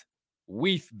 ETH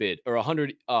WETH bid or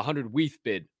 100 WETH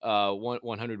bid,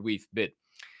 100 WETH bid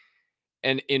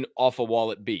and in off a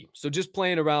wallet B. So just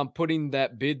playing around, putting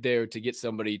that bid there to get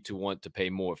somebody to want to pay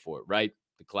more for it, right?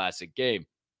 The classic game.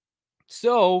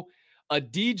 So a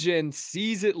DGen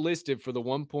sees it listed for the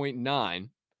 1.9,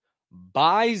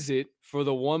 buys it for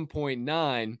the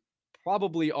 1.9,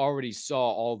 probably already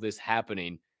saw all this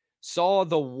happening, saw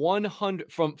the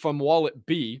 100 from wallet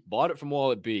B, bought it from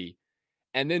wallet B,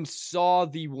 and then saw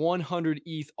the 100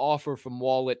 ETH offer from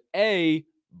wallet A,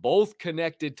 both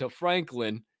connected to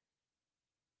Franklin,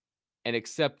 and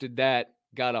accepted that,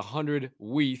 got 100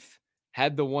 WETH,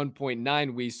 had the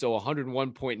 1.9 WETH, so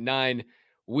 101.9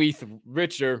 WETH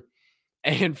richer,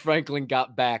 and Franklin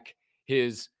got back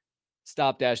his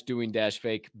stop doing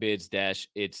fake bids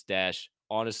it's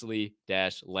honestly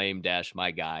lame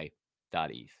my guy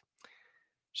 .eth.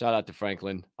 Shout out to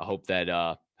Franklin. I hope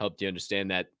that helped you understand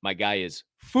that my guy is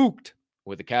fooked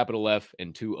with a capital F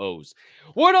and 2 O's.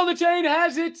 Word on the chain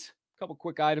has it. Couple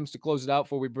quick items to close it out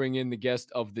before we bring in the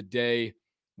guest of the day.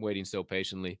 Waiting so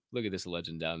patiently. Look at this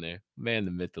legend down there. Man,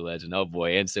 the myth, the legend. Oh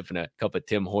boy, and sipping a cup of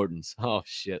Tim Hortons. Oh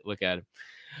shit, look at him.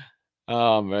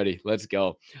 Oh, I'm ready. Let's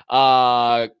go.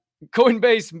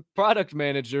 Coinbase product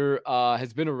manager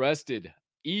has been arrested.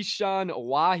 Ishan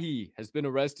Wahi has been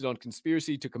arrested on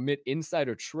conspiracy to commit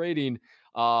insider trading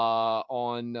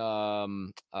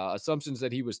on assumptions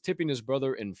that he was tipping his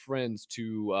brother and friends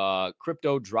to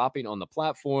crypto dropping on the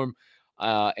platform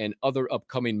and other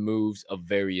upcoming moves of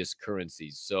various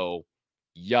currencies. So,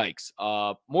 yikes.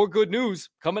 More good news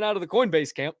coming out of the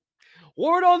Coinbase camp.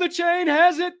 Word on the chain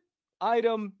has it.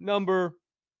 Item number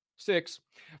 6.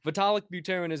 Vitalik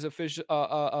Buterin has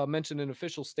mentioned an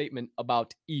official statement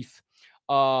about ETH.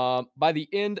 By the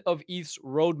end of ETH's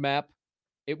roadmap,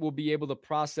 it will be able to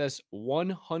process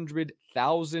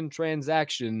 100,000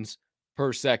 transactions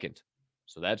per second.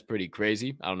 So that's pretty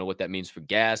crazy. I don't know what that means for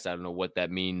gas. I don't know what that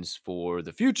means for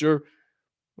the future.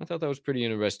 I thought that was pretty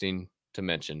interesting to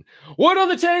mention. Word on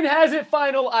the chain has it.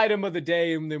 Final item of the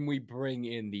day. And then we bring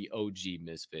in the OG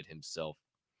Misfit himself.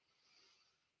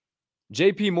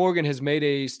 JP Morgan has made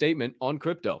a statement on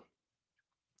crypto.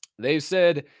 They've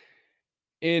said,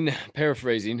 in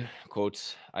paraphrasing,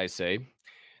 quotes, I say,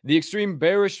 the extreme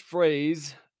bearish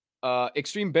phase of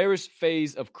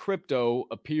crypto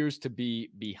appears to be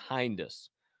behind us.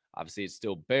 Obviously, it's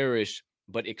still bearish,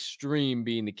 but extreme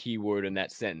being the key word in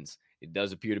that sentence. It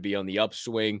does appear to be on the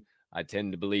upswing. I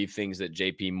tend to believe things that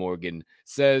JP Morgan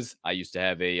says. I used to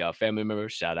have a family member,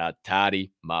 shout out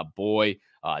Toddy, my boy,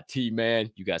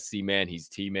 T-Man. You got C-Man, he's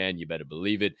T-Man. You better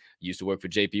believe it. Used to work for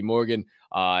JP Morgan,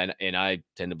 and I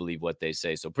tend to believe what they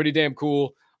say. So pretty damn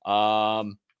cool. We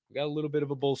got a little bit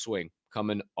of a bull swing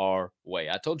coming our way.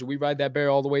 I told you we ride that bear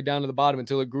all the way down to the bottom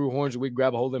until it grew horns, and we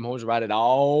grab a hold of them horns and ride it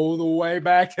all the way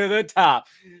back to the top.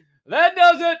 That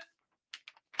does it.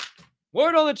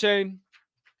 Word on the chain,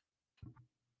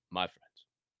 my friends.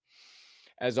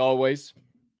 As always,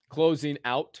 closing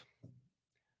out.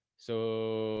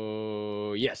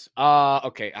 So yes.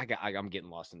 Okay. I'm getting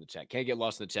lost in the chat. Can't get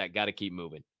lost in the chat. Got to keep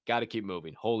moving.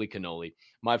 Holy cannoli.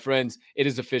 My friends, it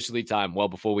is officially time. Well,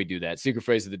 before we do that, secret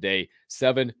phrase of the day,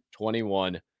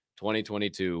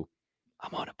 7/21/2022.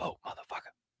 I'm on a boat,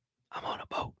 motherfucker. I'm on a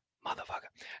boat, motherfucker.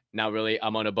 Now, really,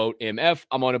 I'm on a boat, MF.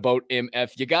 I'm on a boat,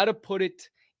 MF. You got to put it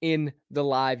in the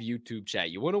live YouTube chat.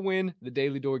 You want to win the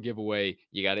Daily Door giveaway,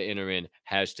 you got to enter in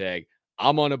hashtag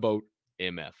I'm on a boat,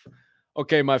 MF.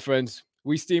 Okay, my friends,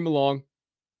 we steam along.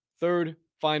 Third,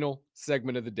 final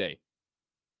segment of the day.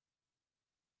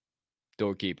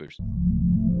 Doorkeepers.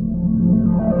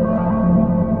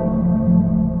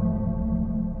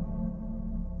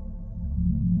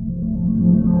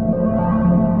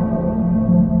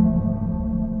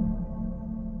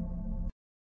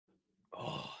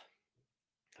 Oh,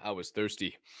 I was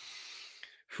thirsty.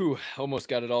 Whew, almost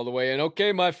got it all the way in.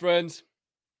 Okay, my friends,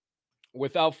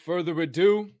 without further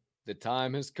ado, the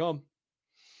time has come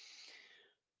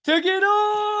to get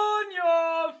on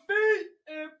your feet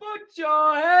and put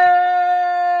your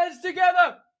hands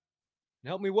together.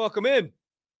 Help me welcome in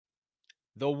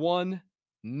the one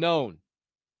known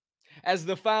as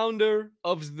the founder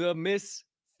of the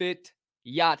Misfit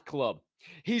Yacht Club.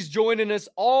 He's joining us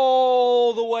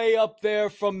all the way up there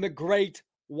from the great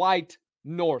white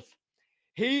north.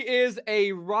 He is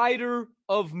a rider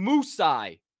of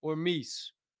moosei or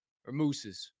meese or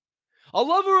mooses, a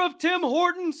lover of Tim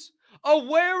Hortons, a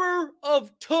wearer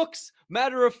of tooks.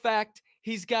 Matter of fact,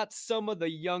 he's got some of the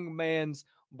young man's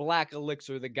black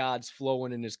elixir the gods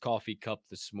flowing in his coffee cup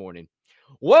this morning.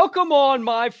 Welcome on,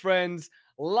 my friends,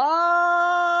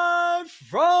 live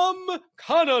from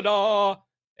Canada.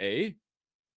 Hey,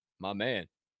 my man.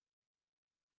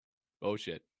 Oh,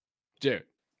 shit. Jared.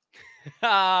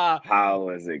 How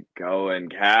is it going,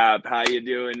 Cap? How you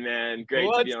doing, man? Great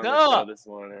to be What's on the show up? this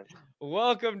morning.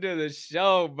 Welcome to the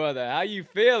show, brother. How you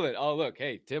feeling? Oh, look,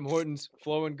 hey, Tim Hortons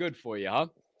flowing good for you, huh?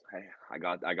 Hey, I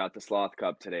got the sloth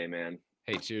cup today, man.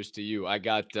 Hey, cheers to you. I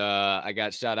got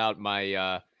shout out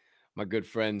my good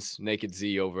friends Naked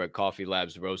Z over at Coffee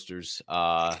Labs Roasters.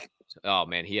 Oh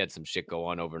man, he had some shit go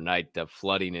on overnight,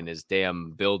 flooding in his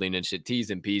damn building and shit.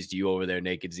 T's and P's to you over there,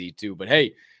 Naked Z too. But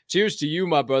hey, cheers to you,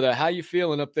 my brother. How you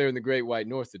feeling up there in the Great White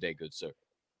North today, good sir?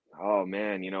 Oh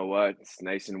man, you know what? It's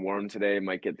nice and warm today.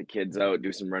 Might get the kids out,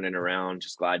 do some running around.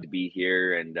 Just glad to be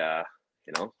here and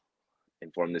you know,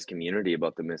 inform this community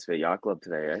about the Misfit Yacht Club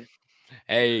today,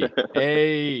 Hey,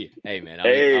 man!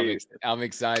 Hey. I'm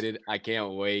excited. I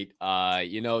can't wait.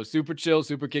 Super chill,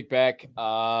 super kick back.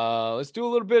 Let's do a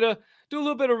little bit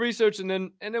of research, and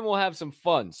then we'll have some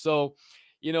fun. So,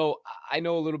 I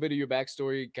know a little bit of your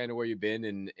backstory, kind of where you've been,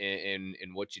 and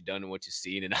what you've done and what you've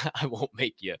seen, and I won't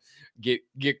make you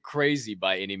get crazy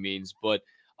by any means, but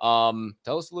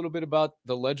tell us a little bit about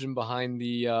the legend behind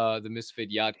the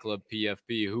Misfit Yacht Club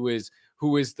PFP. Who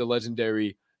is the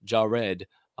legendary Jared?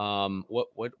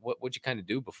 What'd you kind of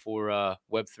do before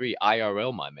Web3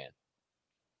 IRL, my man?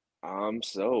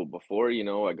 So before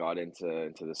I got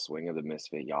into the swing of the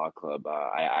Misfit Yacht Club,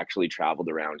 I actually traveled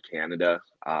around Canada.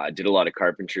 I did a lot of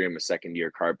carpentry. I'm a second year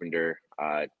carpenter.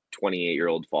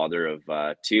 28-year-old father of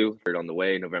two. Third on the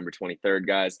way, November 23rd,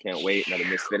 guys. Can't wait. Another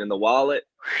Misfit in the wallet.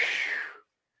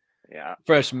 Yeah,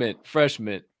 Fresh mint, fresh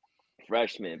mint.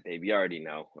 freshman, baby. You already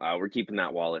know. We're keeping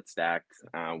that wallet stacked.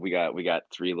 We got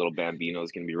three little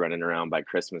bambinos gonna be running around by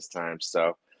Christmas time.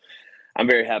 So I'm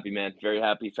very happy, man. Very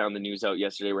happy. Found the news out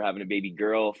yesterday. We're having a baby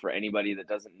girl. For anybody that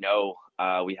doesn't know,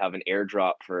 we have an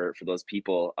airdrop for those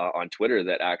people on Twitter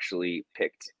that actually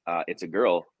picked it's a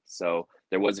girl. So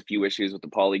there was a few issues with the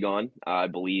polygon, I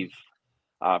believe,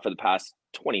 for the past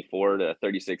 24 to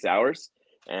 36 hours,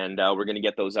 and we're going to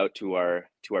get those out to our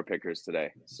pickers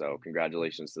today. So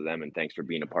congratulations to them, and thanks for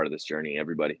being a part of this journey,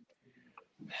 everybody.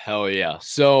 Hell yeah.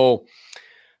 So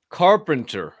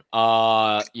carpenter,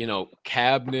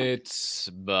 cabinets,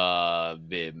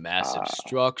 massive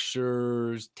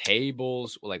structures,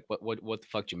 tables. Like what the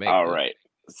fuck do you make, All dude? right.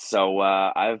 So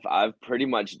I've pretty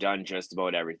much done just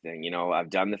about everything. I've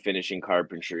done the finishing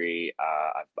carpentry.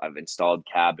 I've installed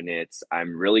cabinets.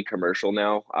 I'm really commercial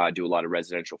now. I do a lot of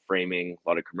residential framing, a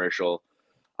lot of commercial,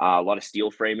 a lot of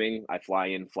steel framing. I fly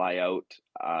in, fly out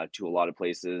to a lot of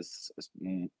places.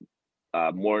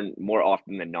 More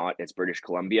often than not, it's British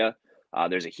Columbia.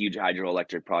 There's a huge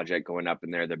hydroelectric project going up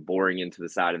in there. They're boring into the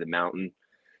side of the mountain,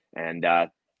 and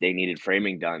they needed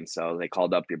framing done. So they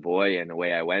called up your boy, and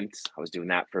away I went. I was doing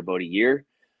that for about a year.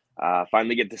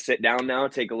 Finally get to sit down now,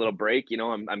 take a little break.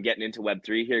 I'm getting into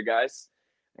Web3 here, guys.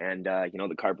 And,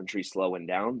 the carpentry's slowing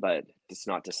down, but it's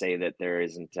not to say that there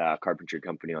isn't a carpentry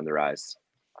company on the rise.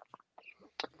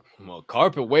 Well,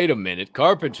 wait a minute.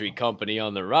 Carpentry company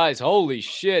on the rise. Holy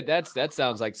shit. That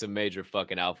sounds like some major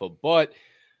fucking alpha. But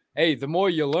hey, the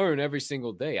more you learn every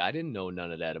single day. I didn't know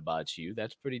none of that about you.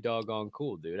 That's pretty doggone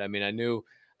cool, dude. I mean, I knew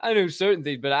certain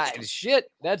things, but shit,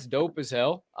 that's dope as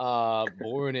hell.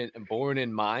 Born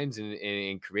in mines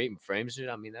and creating frames.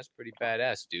 I mean, that's pretty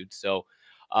badass, dude. So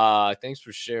thanks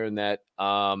for sharing that.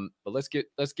 But let's get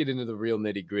into the real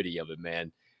nitty-gritty of it,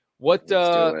 man. What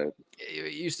Let's do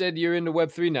it. you said you're into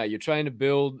Web3 now. You're trying to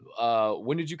build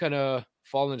when did you kind of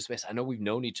fall into space? I know we've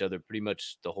known each other pretty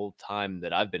much the whole time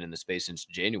that I've been in the space since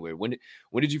January. When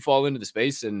did you fall into the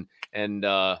space, and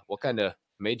what kind of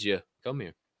made you come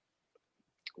here?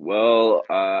 Well,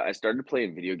 I started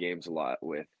playing video games a lot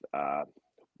with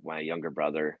my younger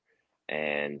brother,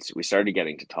 and we started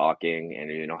getting to talking.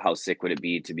 And how sick would it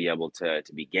be to be able to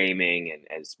be gaming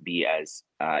and as be as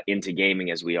into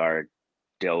gaming as we are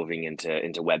delving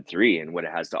into Web3 and what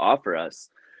it has to offer us.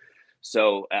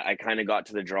 So I kind of got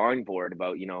to the drawing board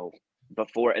about,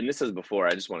 before, and this is before,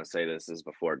 I just want to say this is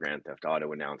before Grand Theft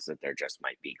Auto announced that there just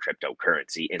might be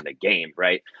cryptocurrency in the game,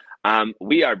 right?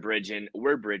 We're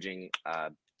bridging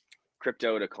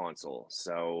crypto to console.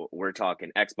 So we're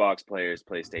talking Xbox players,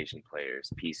 PlayStation players,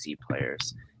 PC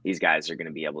players. These guys are going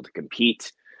to be able to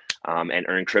compete and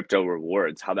earn crypto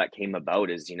rewards. How that came about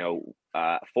is,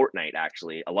 Fortnite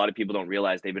actually. A lot of people don't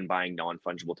realize they've been buying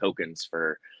non-fungible tokens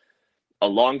for a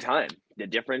long time. The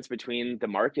difference between the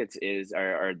markets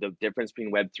or the difference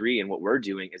between Web3 and what we're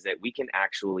doing is that we can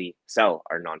actually sell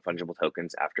our non-fungible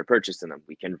tokens after purchasing them.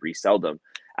 We can resell them,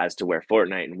 as to where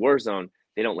Fortnite and Warzone,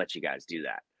 they don't let you guys do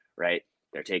that, right?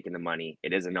 They're taking the money.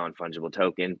 It is a non-fungible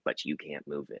token, but you can't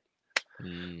move it.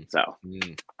 Mm, So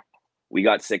mm, we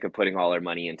got sick of putting all our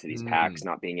money into these packs, mm.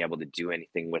 not being able to do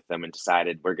anything with them, and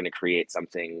decided we're going to create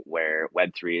something where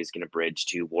Web3 is going to bridge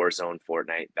to Warzone,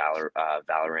 Fortnite,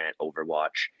 Valorant,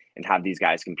 Overwatch, and have these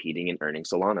guys competing and earning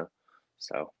Solana.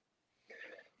 So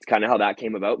it's kind of how that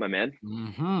came about, my man.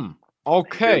 Mhm. Here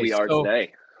Okay, we are so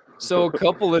today. so a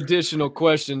couple additional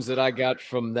questions that I got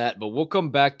from that, but we'll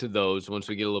come back to those once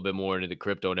we get a little bit more into the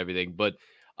crypto and everything. But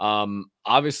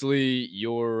obviously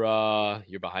you're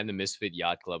behind the Misfit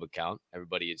Yacht Club account.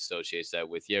 Everybody associates that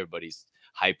with you. Everybody's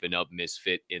hyping up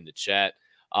Misfit in the chat.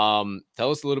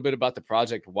 Tell us a little bit about the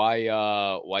project.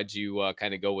 Why'd you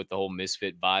kind of go with the whole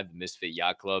Misfit vibe, the Misfit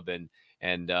Yacht Club, and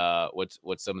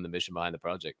what's some of the mission behind the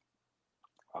project?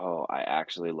 Oh, I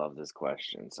actually love this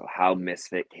question. So, how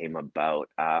Misfit came about?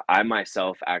 I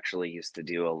myself actually used to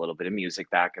do a little bit of music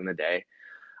back in the day.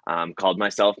 Called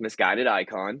myself Misguided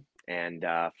Icon, and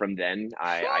from then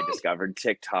I discovered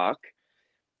TikTok,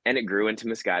 and it grew into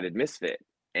Misguided Misfit.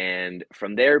 And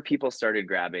from there, people started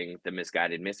grabbing the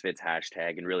Misguided Misfits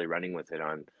hashtag and really running with it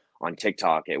on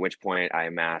TikTok. At which point, I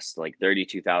amassed like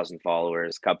 32,000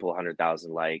 followers, couple 100,000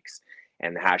 likes,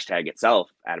 and the hashtag itself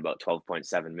at about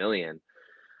 12.7 million.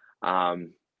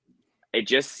 Um, it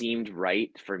just seemed right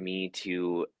for me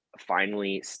to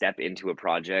finally step into a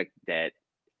project that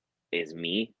is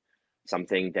me,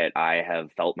 something that I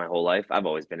have felt my whole life. I've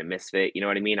always been a misfit, you know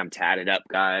what I mean? I'm tatted up,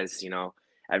 guys,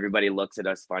 everybody looks at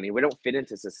us funny. We don't fit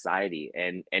into society.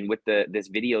 And with this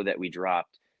video that we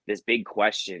dropped, this big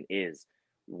question is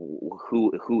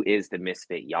who is the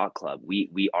Misfit Yacht Club?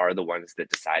 We are the ones that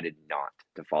decided not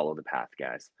to follow the path,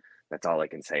 guys. That's all I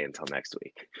can say until next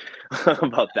week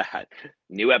about that.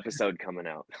 New episode coming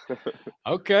out.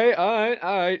 Okay, all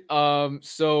right.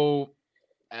 So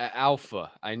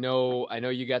Alpha, I know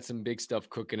you got some big stuff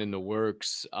cooking in the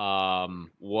works.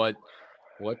 What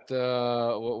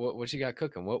you got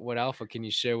cooking? What alpha can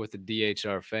you share with the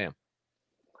DHR fam?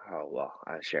 Oh, well,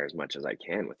 I share as much as I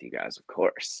can with you guys, of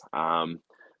course.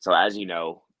 So as you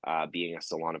know, being a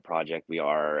Solana project, we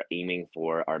are aiming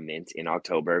for our mint in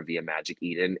October via Magic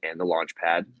Eden and the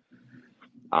Launchpad.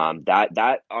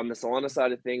 That on the Solana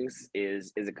side of things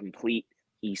is a complete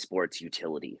esports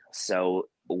utility. So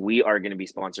we are going to be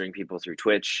sponsoring people through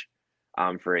Twitch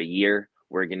for a year.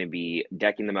 We're going to be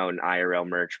decking them out in IRL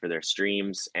merch for their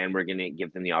streams, and we're going to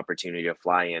give them the opportunity to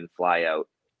fly in, fly out,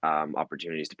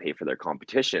 opportunities to pay for their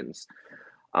competitions.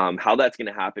 How that's going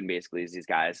to happen basically is these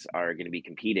guys are going to be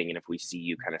competing, and if we see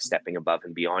you kind of stepping above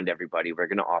and beyond everybody, we're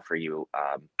going to offer you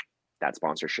that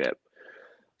sponsorship.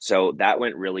 So that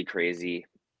went really crazy.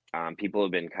 People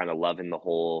have been kind of loving the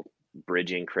whole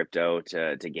bridging crypto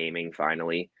to gaming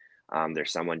finally.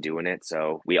 There's someone doing it.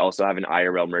 So we also have an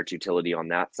IRL merch utility on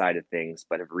that side of things,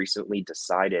 but have recently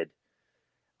decided,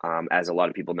 as a lot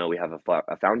of people know, we have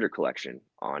a founder collection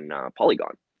on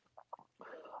Polygon.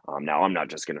 Now, I'm not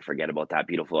just going to forget about that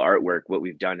beautiful artwork. What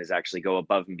we've done is actually go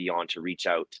above and beyond to reach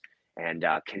out and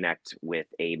connect with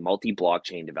a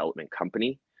multi-blockchain development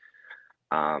company.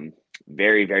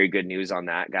 Very, very good news on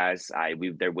that, guys.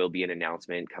 There will be an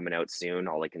announcement coming out soon.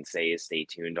 All I can say is stay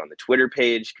tuned on the Twitter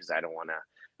page, because I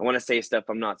want to say stuff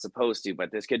I'm not supposed to,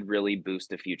 but this could really boost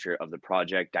the future of the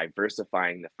project,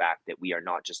 diversifying the fact that we are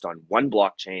not just on one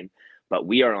blockchain, but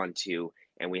we are on two,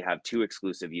 and we have two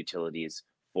exclusive utilities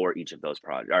for each of those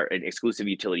projects, or an exclusive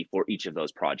utility for each of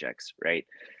those projects, right?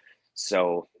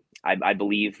 So I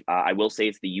believe I will say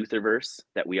it's the Utherverse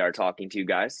that we are talking to,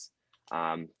 guys.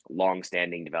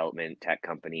 long-standing development tech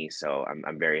company. So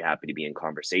I'm very happy to be in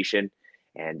conversation,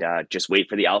 and just wait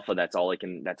for the alpha. That's all I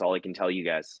can tell you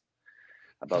guys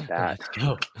about that. Let's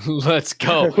go. Let's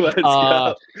go. Let's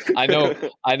Uh, go. I know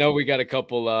I know we got a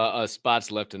couple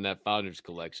spots left in that founders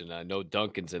collection. I know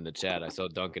Duncan's in the chat. I saw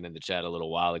Duncan in the chat a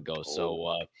little while ago.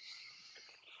 So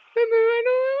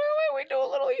Oh, we do a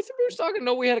little Ethan Bruce talking.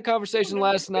 No, we had a conversation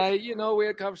last night. We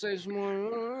had a conversation.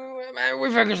 Man, we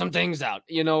figured some things out.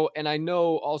 And I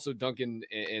know also Duncan,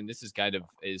 and this is kind of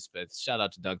is shout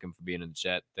out to Duncan for being in the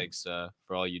chat. Thanks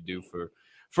for all you do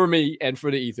for me and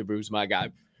for the Ether Bruce, my guy.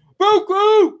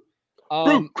 Boo!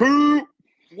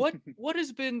 What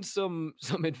has been some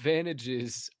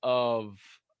advantages of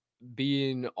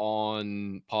being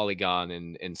on Polygon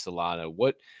and Solana?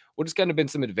 What has kind of been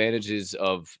some advantages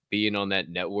of being on that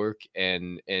network,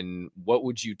 and what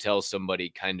would you tell somebody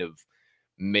kind of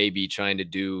maybe trying to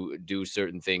do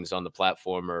certain things on the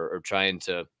platform, or trying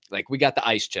to, like, we got the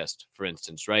ice chest, for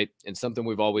instance, right? And something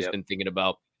we've always yep. been thinking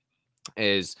about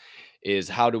is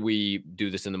how do we do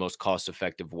this in the most cost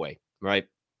effective way, right?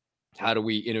 How do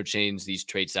we interchange these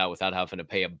traits out without having to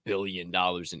pay $1 billion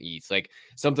in ETH? Like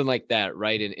something like that,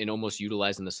 right? And almost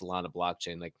utilizing the Solana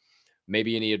blockchain. Like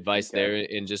maybe any advice Okay.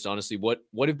 there, and just honestly, what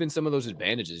have been some of those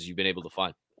advantages you've been able to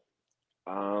find?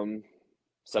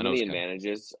 Some of It's the kind of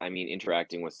advantages, I mean,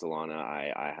 interacting with Solana,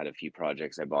 I had a few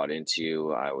projects I bought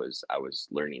into. I was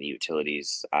learning the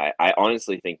utilities. I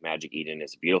honestly think Magic Eden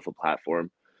is a beautiful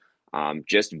platform.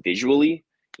 Just visually,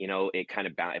 it kind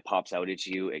of it pops out at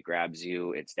you, it grabs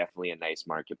you. It's definitely a nice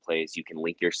marketplace. You can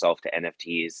link yourself to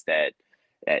NFTs that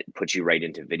put you right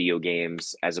into video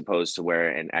games, as opposed to where,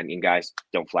 and guys,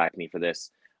 don't flack me for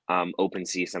this.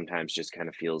 OpenSea sometimes just kind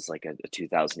of feels like a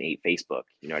 2008 Facebook.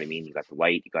 You know what I mean? You got the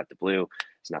white, you got the blue.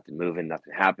 There's nothing moving,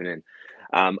 nothing happening.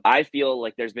 I feel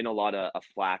like there's been a lot of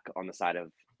flack on the side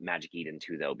of Magic Eden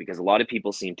too, though, because a lot of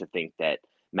people seem to think that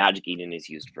Magic Eden is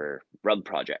used for rug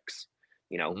projects.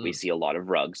 We mm, see a lot of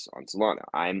rugs on Solana.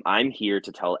 I'm here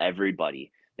to tell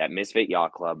everybody that Misfit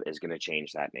Yacht Club is going to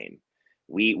change that name.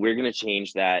 We're going to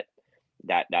change that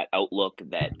outlook,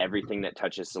 that everything that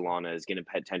touches Solana is going to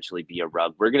potentially be a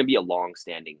rug. We're going to be a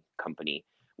long-standing company.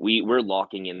 We're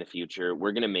locking in the future.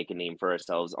 We're going to make a name for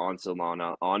ourselves on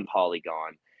Solana, on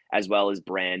Polygon, as well as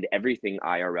brand everything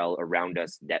IRL around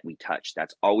us that we touch.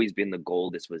 That's always been the goal.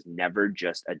 This was never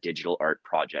just a digital art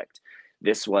project.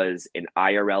 This was an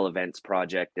IRL events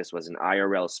project. This was an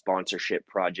IRL sponsorship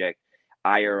project.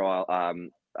 IRL.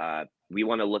 We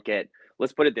want to look at.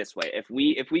 Let's put it this way: if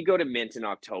we go to mint in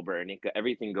October and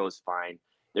everything goes fine,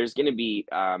 there's going to be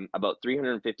about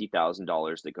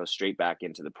 $350,000 that goes straight back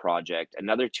into the project.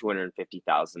 Another $250,000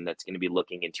 that's going to be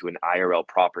looking into an IRL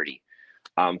property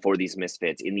for these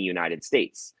misfits in the United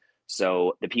States.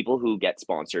 So the people who get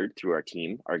sponsored through our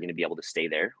team are going to be able to stay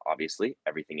there, obviously,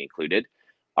 everything included.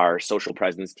 Our social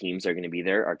presence teams are going to be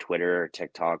there, our Twitter, our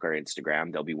TikTok, our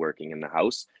Instagram. They'll be working in the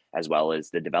house, as well as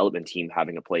the development team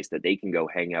having a place that they can go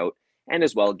hang out, and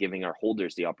as well giving our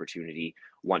holders the opportunity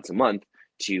once a month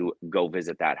to go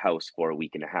visit that house for a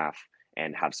week and a half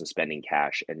and have some spending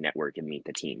cash and network and meet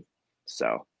the team.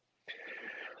 So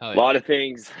hell a yeah. lot of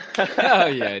things.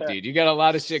 Hell yeah, dude. You got a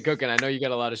lot of shit cooking. I know you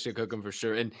got a lot of shit cooking for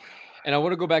sure. And I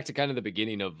want to go back to kind of the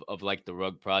beginning of like the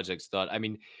rug projects thought. I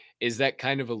mean, is that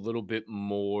kind of a little bit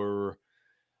more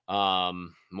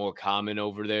common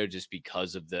over there just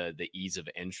because of the ease of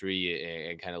entry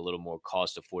and kind of a little more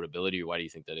cost affordability? Or why do you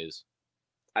think that is?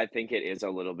 I think it is a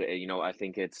little bit, I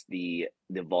think it's the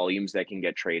volumes that can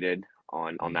get traded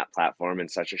on Mm, that platform in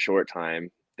such a short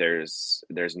time. There's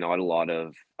not a lot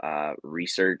of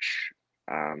research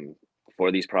um,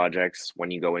 for these projects.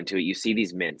 When you go into it, you see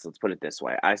these mints. Let's put it this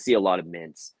way: I see a lot of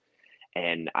mints,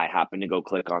 and I happen to go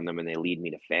click on them, and they lead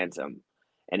me to Phantom.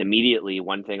 And immediately,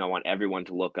 one thing I want everyone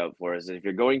to look out for is if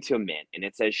you're going to a mint and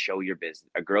it says "show your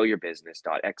business," grow your business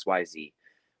 .xyz,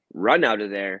 run out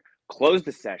of there, close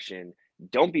the session,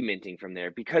 don't be minting from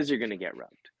there because you're going to get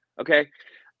rubbed. Okay.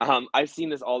 I've seen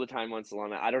this all the time on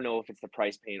Solana. I don't know if it's the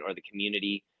price paint or the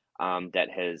community that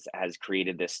has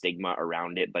created this stigma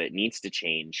around it, but it needs to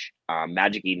change.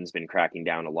 Magic Eden's been cracking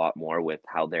down a lot more with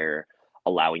how they're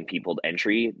allowing people to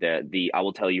entry. The I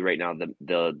will tell you right now,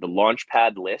 the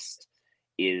launchpad list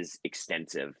is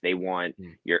extensive. They want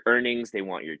mm, your earnings, they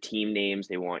want your team names,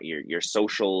 they want your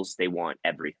socials, they want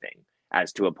everything.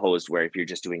 As to opposed where if you're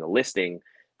just doing a listing,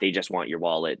 they just want your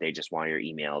wallet, they just want your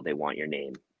email, they want your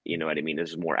name. You know what I mean?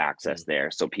 There's more access mm,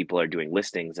 there. So people are doing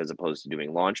listings as opposed to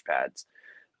doing launch pads.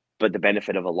 But the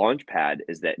benefit of a launch pad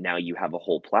is that now you have a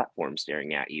whole platform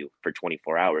staring at you for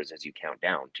 24 hours as you count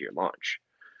down to your launch,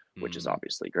 which is mm,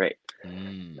 obviously great.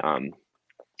 mm. Um,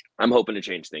 I'm hoping to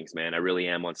change things, man. I really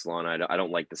am on Solana. I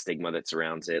don't like the stigma that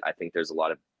surrounds it. I think there's a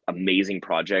lot of amazing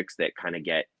projects that kind of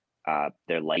get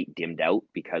their light dimmed out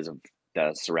because of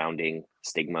the surrounding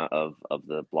stigma of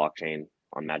the blockchain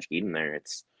on Magic Eden there.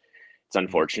 It's Mhm.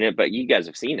 unfortunate, but you guys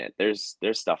have seen it. There's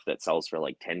stuff that sells for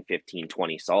like 10, 15,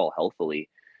 20 sol healthily,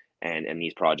 and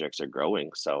these projects are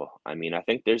growing. So, I mean, I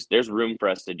think there's room for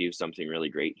us to do something really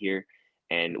great here.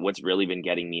 And what's really been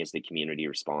getting me is the community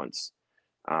response.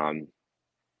 Um,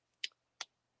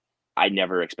 I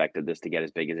never expected this to get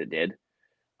as big as it did.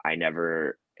 I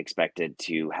never expected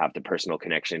to have the personal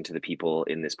connection to the people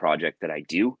in this project that I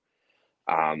do.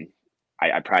 Um,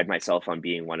 I pride myself on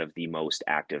being one of the most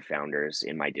active founders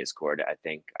in my Discord. I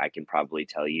think I can probably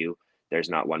tell you there's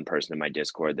not one person in my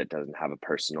Discord that doesn't have a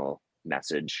personal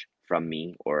message from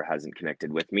me or hasn't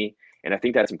connected with me. And I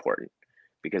think that's important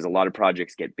because a lot of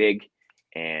projects get big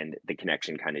and the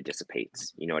connection kind of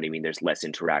dissipates. You know what I mean? There's less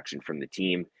interaction from the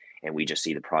team, and we just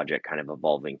see the project kind of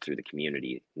evolving through the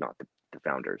community, not the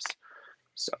founders.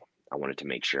 So I wanted to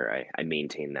make sure I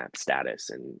maintain that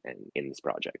status and in this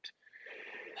project.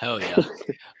 Hell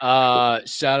yeah.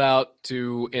 Shout out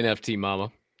to NFT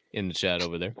Mama in the chat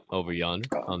over there, over yonder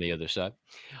on the other side.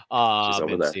 She's I've over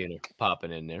been there. seeing her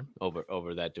popping in there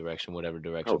over that direction, whatever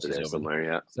direction Over she's there over there. somewhere,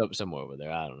 yeah. Somewhere over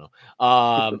there. I don't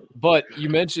know. But you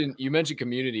mentioned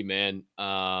community, man.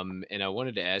 And I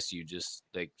wanted to ask you just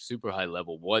like super high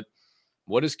level, what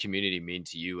does community mean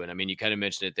to you? And I mean, you kind of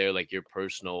mentioned it there, like your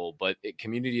personal, but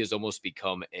community has almost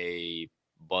become a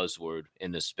buzzword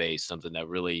in the space, something that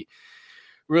really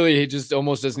it just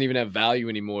almost doesn't even have value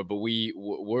anymore. But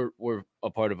we're a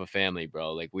part of a family,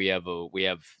 bro. Like we have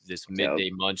this Yep.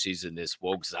 midday munchies and this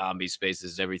woke zombie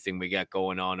spaces. Everything we got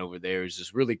going on over there is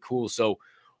just really cool. So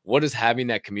what is having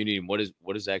that community, and what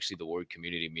is actually the word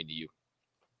community mean to you?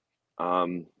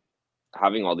 Um,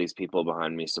 Having all these people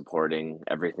behind me supporting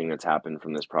everything that's happened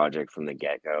from this project from the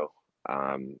get-go,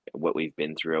 what we've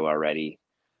been through already,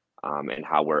 and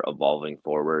how we're evolving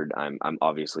forward. I'm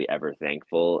obviously ever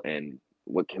thankful. And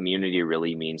what community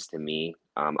really means to me,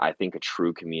 I think a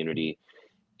true community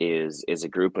is a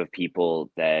group of people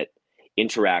that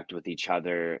interact with each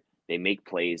other. They make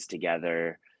plays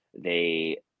together.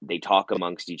 They talk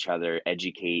amongst each other,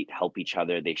 educate, help each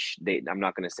other. They I'm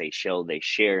not going to say shill. They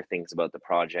share things about the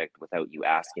project without you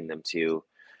asking them to.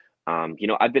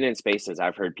 I've been in spaces.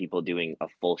 I've heard people doing a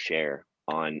full share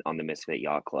on the Misfit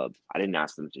Yacht Club. I didn't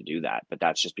ask them to do that, but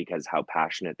that's just because how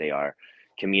passionate they are.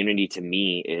 Community to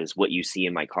me is what you see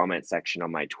in my comment section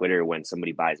on my Twitter when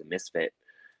somebody buys a Misfit.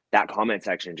 That comment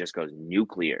section just goes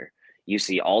nuclear. You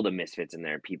see all the Misfits in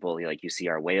there. People like you see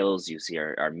our whales, you see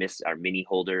our mini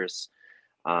holders.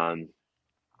 Um,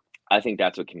 I think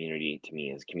that's what community to me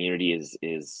is. Community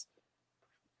is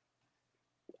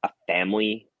a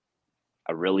family,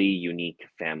 a really unique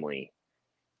family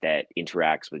that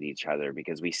interacts with each other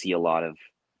because we see a lot of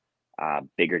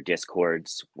bigger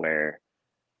discords where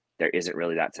there isn't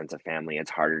really that sense of family.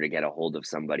 It's harder to get a hold of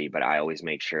somebody, but I always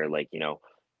make sure, like,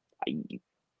 I,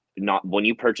 not when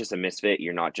you purchase a Misfit,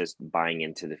 you're not just buying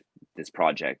into this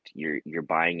project. You're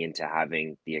buying into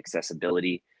having the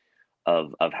accessibility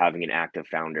of having an active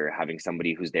founder, having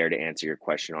somebody who's there to answer your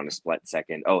question on a split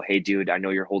second. Oh, hey, dude, I know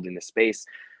you're holding the space.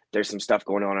 There's some stuff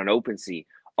going on OpenSea.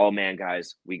 Oh man,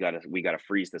 guys, we gotta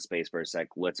freeze the space for a sec.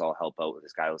 Let's all help out with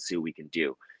this guy. Let's see what we can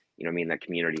do. You know what I mean? That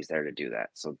community is there to do that.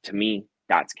 So to me,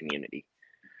 that's community.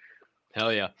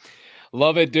 Hell yeah.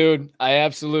 Love it, dude. I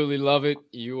absolutely love it.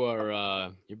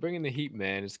 You're bringing the heat,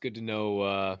 man. It's good to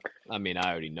know. I mean, I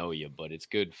already know you, but it's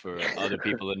good for other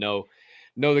people to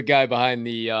know the guy behind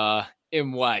the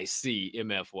MYC,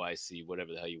 MFYC,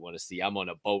 whatever the hell you want to see. I'm on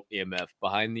a boat MF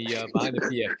behind the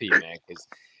PFP, man,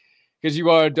 because you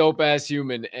are a dope ass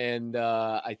human, and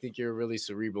I think you're a really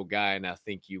cerebral guy, and I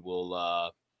think you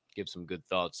will give some good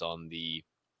thoughts on the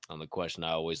question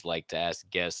I always like to ask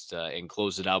guests and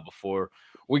close it out before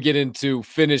we get into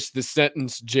finish the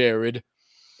sentence, Jared.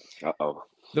 Uh-oh.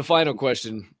 The final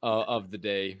question of the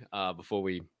day before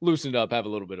we loosen it up, have a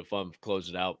little bit of fun, close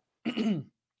it out.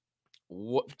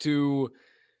 What to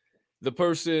the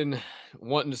person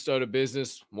wanting to start a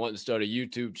business, wanting to start a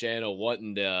YouTube channel,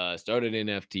 wanting to start an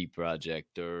NFT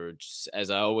project, or just, as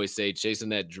I always say, chasing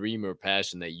that dream or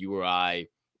passion that you or I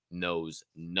knows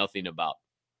nothing about.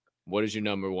 What is your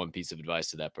number one piece of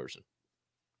advice to that person?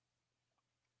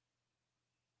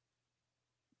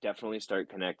 Definitely start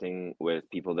connecting with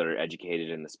people that are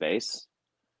educated in the space.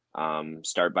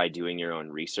 Start by doing your own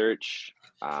research.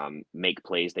 Make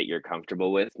plays that you're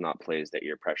comfortable with, not plays that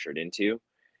you're pressured into.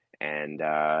 And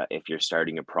if you're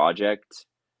starting a project,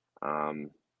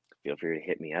 um, feel free to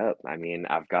hit me up. I mean,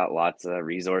 I've got lots of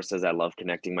resources. I love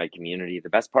connecting my community. The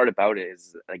best part about it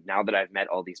is like now that I've met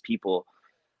all these people,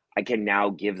 I can now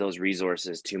give those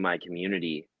resources to my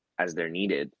community as they're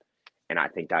needed. And I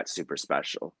think that's super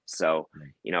special. So,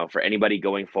 for anybody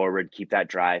going forward, keep that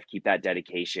drive, keep that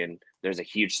dedication. There's a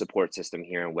huge support system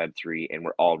here in Web3, and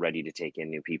we're all ready to take in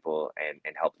new people and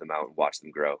help them out and watch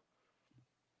them grow.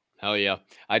 Hell yeah.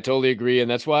 I totally agree. And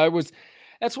that's why I was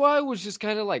just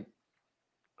kind of like,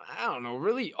 I don't know,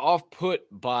 really off put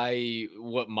by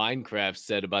what Minecraft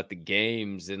said about the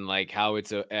games and like how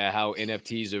how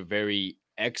NFTs are very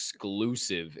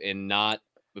exclusive and not,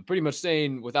 but pretty much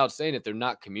saying without saying it, they're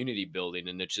not community building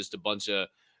and it's just a bunch of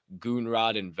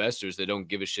goonrod investors that don't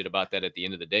give a shit about that at the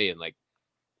end of the day. And like,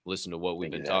 listen to what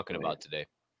we've been talking about today.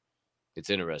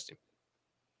 It's interesting.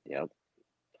 Yep.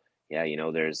 Yeah,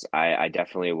 I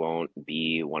definitely won't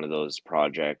be one of those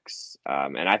projects.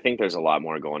 And I think there's a lot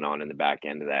more going on in the back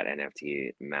end of that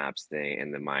NFT maps thing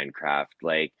and the Minecraft.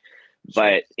 Like,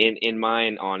 but in my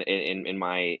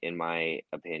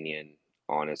opinion,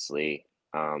 honestly,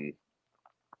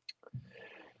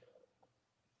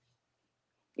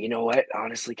 you know what?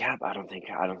 Honestly, Cap, I don't think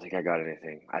I got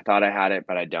anything. I thought I had it,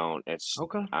 but I don't. It's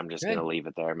okay. I'm just gonna leave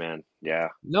it there, man. Yeah.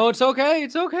 No, it's okay.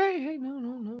 It's okay. Hey,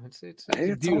 no. It's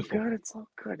beautiful. All good. It's all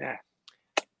good.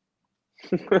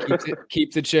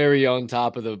 Keep the cherry on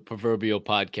top of the proverbial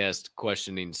podcast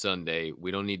questioning Sunday. We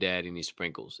don't need to add any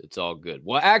sprinkles. It's all good.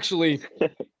 Well, actually,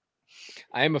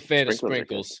 I am a fan of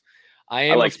sprinkles.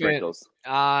 I like sprinkles.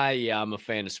 Yeah, I'm a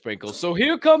fan of sprinkles. So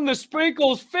here come the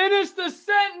sprinkles. Finish the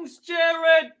sentence,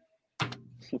 Jared.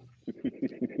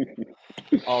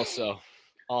 Also,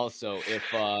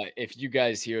 if you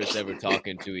guys hear us ever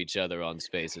talking to each other on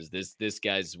spaces, this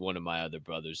guy's one of my other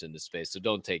brothers in the space, so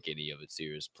don't take any of it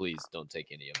serious. Please don't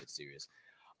take any of it serious.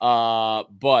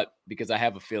 But because I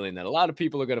have a feeling that a lot of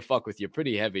people are gonna fuck with you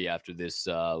pretty heavy after this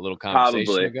little conversation,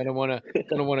 Probably. they're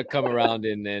gonna wanna come around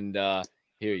and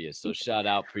hear you. So shout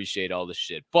out, appreciate all the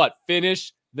shit. But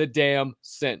finish the damn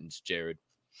sentence, Jared.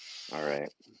 All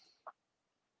right.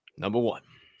 Number one.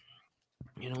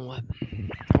 You know what?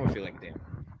 I feel like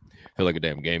a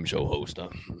damn game show host, huh?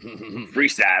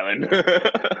 Freestyling.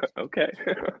 Okay.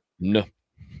 No.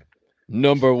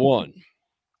 Number one.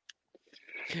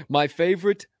 My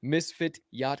favorite Misfit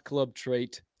Yacht Club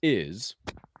trait is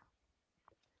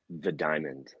the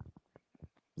diamond.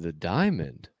 The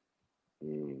diamond.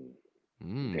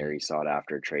 Very sought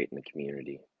after trait in the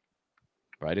community.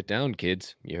 Write it down,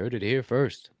 kids. You heard it here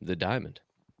first. The diamond.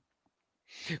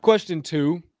 Question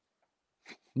 2.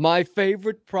 My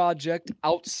favorite project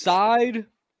outside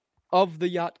of the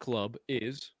yacht club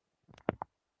is.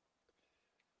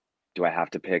 Do I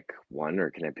have to pick one, or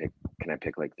can I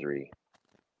pick like 3?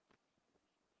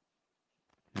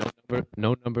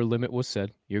 No number limit was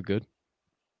said. You're good.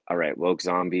 All right. Woke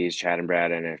Zombies, Chad and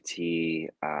Brad NFT,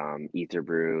 Ether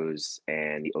Brews,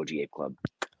 and the OG Ape Club.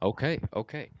 Okay.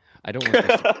 I don't want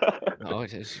this. Oh,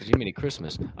 it's Jiminy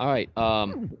Christmas. All right.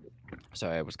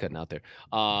 Sorry, I was cutting out there.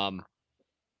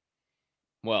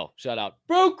 Well, shout out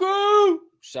Broku.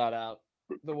 Shout out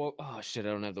the woke. Oh shit, I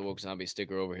don't have the Woke Zombie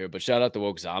sticker over here, but shout out the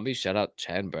Woke Zombies. Shout out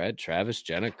Chad and Brad, Travis,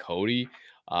 Jenna, Cody,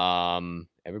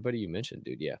 everybody you mentioned,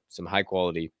 dude. Yeah, some high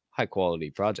quality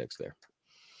projects there.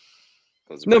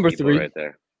 Those are Number 3 right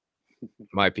there.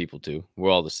 My people too.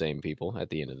 We're all the same people at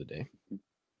the end of the day.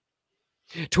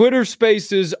 Twitter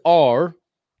Spaces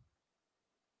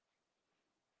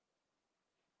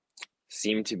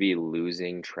seem to be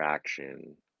losing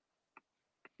traction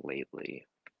lately.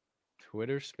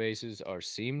 Twitter Spaces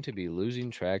seem to be losing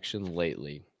traction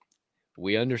lately.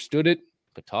 We understood it,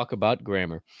 but talk about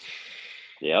grammar.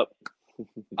 Yep.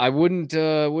 I wouldn't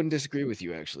disagree with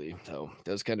you, actually, though. It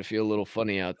does kind of feel a little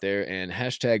funny out there. And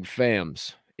hashtag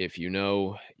FAMS. If you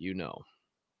know, you know.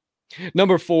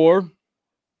 Number 4.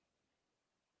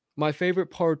 My favorite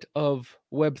part of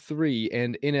Web3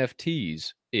 and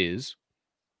NFTs is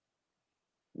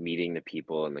meeting the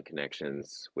people and the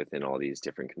connections within all these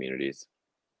different communities.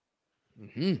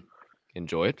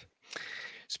 Enjoy it.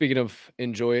 Speaking of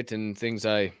enjoy it and things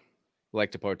I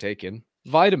like to partake in,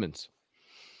 vitamins.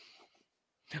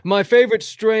 My favorite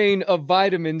strain of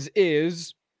vitamins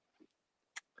is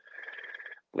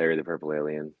Larry the Purple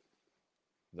Alien.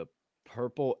 The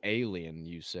Purple Alien,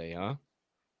 you say, huh?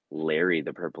 Larry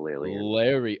the Purple Alien.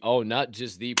 Larry. Oh, not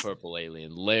just the Purple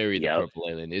Alien. Larry the Purple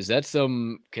Alien. Is that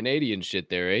some Canadian shit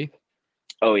there, eh?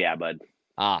 Oh, yeah, bud.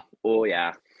 Ah. Oh,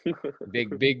 yeah.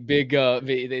 Big. They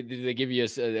give you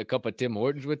a cup of Tim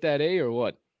Hortons with that, eh, or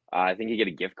what? I think you get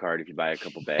a gift card if you buy a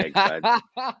couple bags, bud.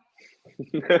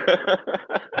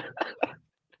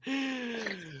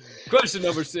 Question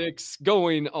number 6,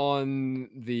 going on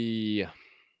the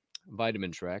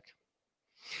vitamin track.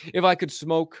 If I could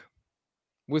smoke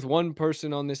with one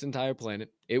person on this entire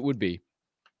planet, it would be.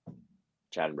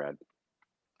 Chad and Brad.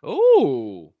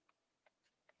 Oh,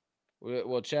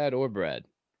 well, Chad or Brad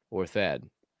or Thad or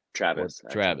Travis,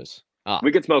 actually. Travis. Ah,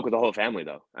 We could smoke with the whole family,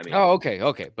 though. I mean, oh,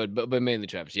 okay, but mainly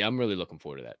Travis. Yeah, I'm really looking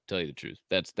forward to that. Tell you the truth,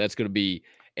 that's gonna be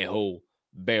a whole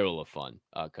barrel of fun.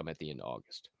 Come at the end of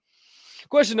August.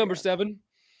 Question number 7.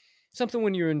 Something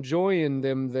when you're enjoying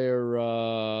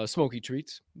their smoky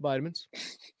treats, vitamins,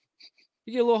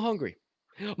 you get a little hungry.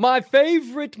 My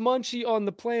favorite munchie on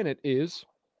the planet is.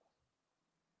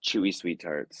 chewy sweet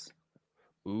tarts.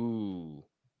 Ooh.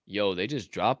 Yo, they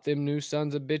just dropped them new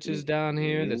sons of bitches down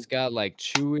here that's got like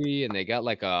chewy and they got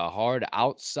like a hard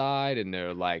outside and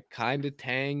they're like kind of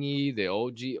tangy. The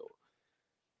OG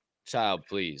child,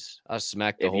 please. I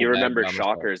smacked the If whole you bag remember by myself.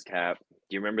 Shockers, Cap,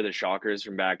 do you remember the Shockers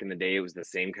from back in the day? It was the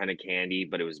same kind of candy,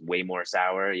 but it was way more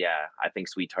sour. Yeah, I think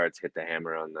sweet tarts hit the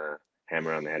hammer on the head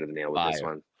of the nail with this Fire.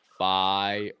 one.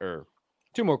 Fire.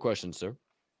 2 more questions, sir.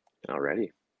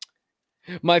 Already.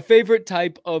 My favorite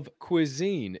type of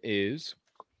cuisine is.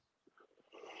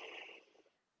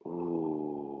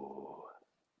 Ooh,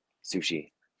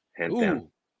 sushi, hands down. Ooh.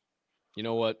 You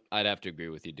know what? I'd have to agree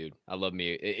with you, dude. I love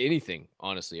me anything,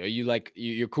 honestly. Are you like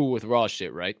you're cool with raw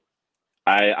shit, right?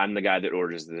 I'm the guy that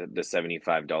orders the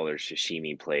 $75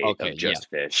 sashimi plate Okay, of yeah. just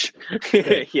fish.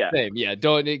 Same, Yeah. same, yeah.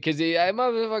 Don't because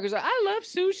motherfuckers. I love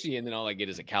sushi, and then all I get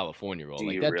is a California roll. Do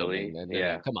Like you that don't make really? no,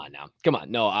 Yeah. come on now, come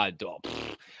on. No, I don't.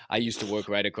 I used to work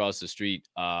right across the street.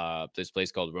 This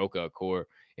place called Roca Accor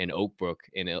in Oak Brook,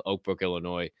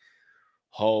 Illinois.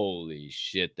 Holy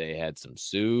shit, they had some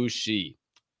sushi.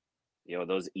 You know,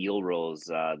 those eel rolls,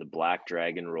 the black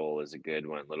dragon roll is a good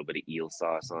one. A little bit of eel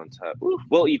sauce on top. Ooh,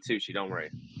 we'll eat sushi, don't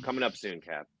worry. Coming up soon,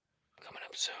 Cap. Coming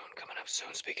up soon. Coming up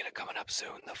soon. Speaking of coming up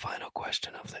soon, the final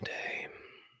question of the day.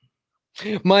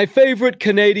 My favorite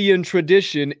Canadian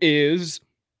tradition is.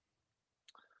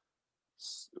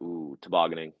 Ooh,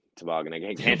 tobogganing. Tobogganing.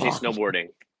 I can't say snowboarding.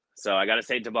 So I got to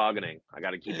say tobogganing. I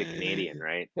got to keep it Canadian,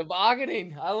 right?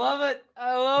 Tobogganing. I love it.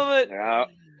 I love it. Yeah.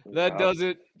 That does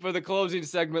it for the closing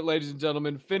segment, ladies and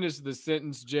gentlemen. Finish the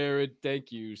sentence, Jared.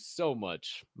 Thank you so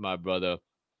much, my brother.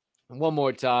 One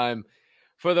more time.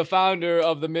 For the founder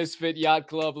of the Misfit Yacht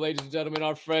Club, ladies and gentlemen,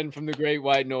 our friend from the Great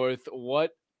White North.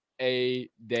 What a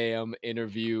damn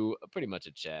interview. Pretty much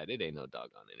a chat. It ain't no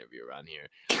doggone interview around here.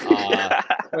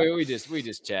 We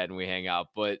just chat and we hang out.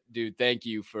 But dude, thank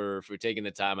you for taking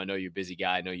the time. I know you're a busy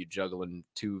guy. I know you're juggling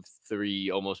 2, 3,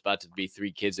 almost about to be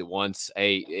 3 kids at once.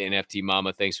 Hey, NFT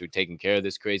mama, thanks for taking care of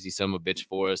this crazy son of a bitch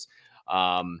for us.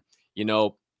 You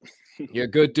know, you're a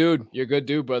good dude. You're a good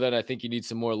dude, brother. And I think you need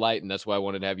some more light. And that's why I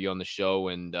wanted to have you on the show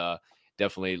and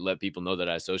definitely let people know that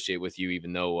I associate with you,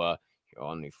 even though you're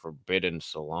on the forbidden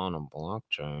Solana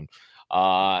blockchain.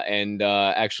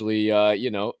 Actually,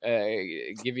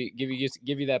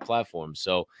 give you that platform.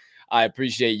 So I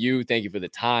appreciate you. Thank you for the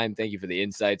time. Thank you for the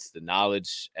insights, the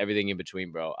knowledge, everything in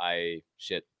between, bro. I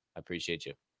appreciate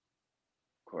you.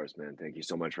 Of course, man. Thank you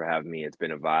so much for having me. It's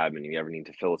been a vibe. And if you ever need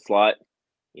to fill a slot,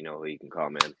 you know who you can call,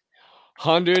 man.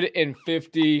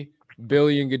 150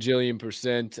 billion gajillion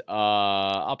percent.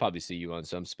 I'll probably see you on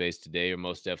some space today or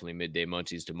most definitely midday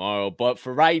munchies tomorrow. But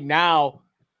for right now,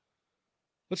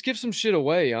 let's give some shit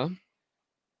away, huh?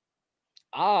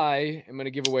 I am going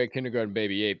to give away a kindergarten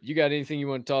baby ape. You got anything you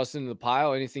want to toss into the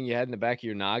pile? Anything you had in the back of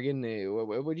your noggin?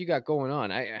 What do you got going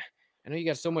on? I know you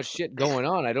got so much shit going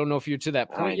on. I don't know if you're to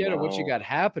that point I yet or what you know. got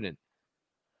happening.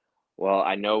 Well,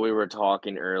 I know we were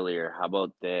talking earlier. How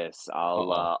about this?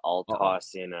 I'll Uh-oh.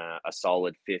 toss in a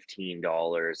solid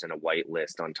 $15 and a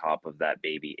whitelist on top of that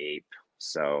baby ape.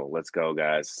 So let's go,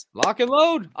 guys. Lock and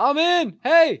load. I'm in.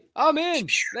 Hey, I'm in.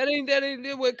 That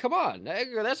ain't. Come on.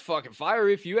 That's fucking fire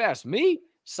if you ask me.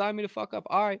 Sign me the fuck up.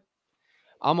 All right.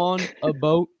 I'm on a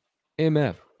boat,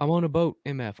 MF. I'm on a boat,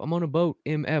 MF. I'm on a boat,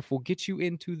 MF. We'll get you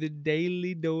into the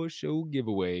Daily Door Show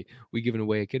giveaway. We giving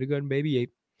away a kindergarten baby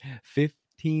ape,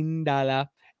 $15,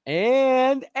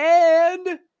 and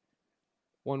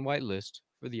one white list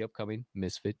for the upcoming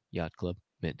Misfit Yacht Club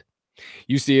Mint.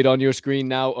 You see it on your screen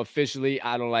now officially.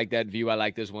 I don't like that view. I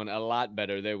like this one a lot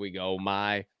better. There we go.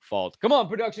 My fault. Come on,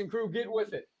 production crew, get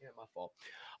with it. Yeah, my fault.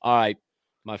 All right,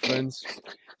 my friends,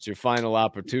 it's your final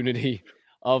opportunity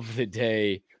of the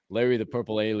day. Larry the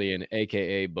Purple Alien,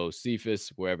 a.k.a.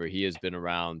 Bocephus, wherever he has been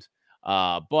around.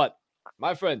 But,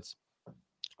 my friends,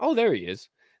 oh, there he is.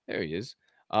 There he is.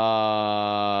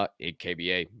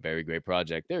 KBA, very great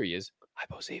project. There he is. Hi,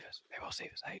 Bocephus. Hey,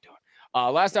 Bocephus, how you doing?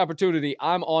 Last opportunity.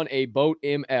 I'm on a boat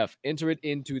MF. Enter it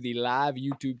into the live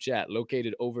YouTube chat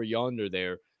located over yonder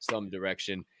there, some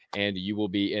direction, and you will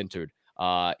be entered.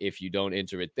 If you don't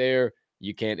enter it there,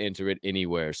 you can't enter it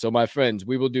anywhere. So, my friends,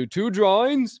 we will do 2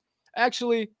 drawings.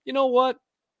 Actually, you know what?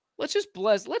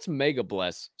 Let's mega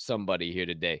bless somebody here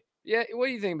today. Yeah, what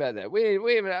do you think about that?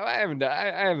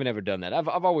 I haven't ever done that. I've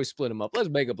always split them up. Let's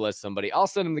mega bless somebody. I'll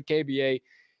send them the KBA.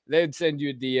 They'd send you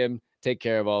a DM. Take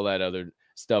care of all that other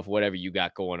stuff, whatever you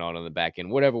got going on the back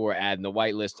end, whatever we're adding, the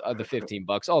whitelist, the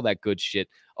 $15, all that good shit.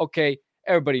 Okay,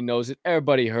 everybody knows it.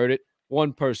 Everybody heard it.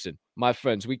 One person, my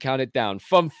friends, we count it down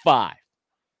from 5,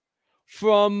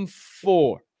 from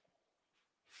 4,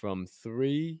 from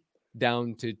 3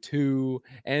 down to 2,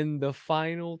 and the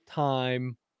final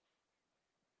time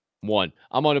 1.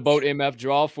 I'm on a boat MF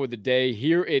draw for the day.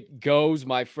 Here it goes,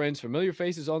 my friends. Familiar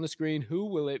faces on the screen. Who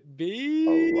will it be?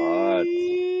 A lot.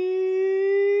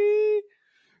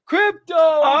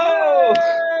 Crypto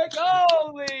Rick!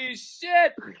 Holy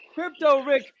shit! Crypto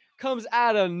Rick comes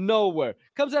out of nowhere.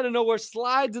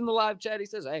 Slides in the live chat. He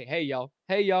says, hey, y'all.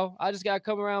 I just got to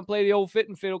come around, play the old fit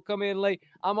and fiddle, come in late.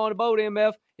 I'm on a boat,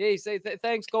 MF. Hey, say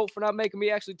thanks, Colt, for not making me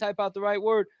actually type out the right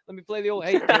word. Let me play the old,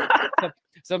 hey,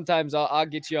 sometimes I'll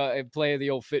get you a play of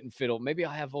the old fit and fiddle. Maybe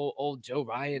I'll have old Joe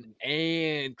Ryan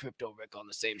and Crypto Rick on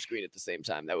the same screen at the same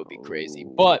time. That would be crazy.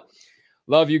 But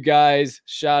love you guys.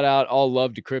 Shout out. All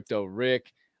love to Crypto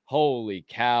Rick. Holy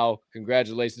cow.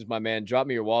 Congratulations, my man. Drop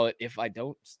me your wallet. If I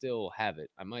don't still have it,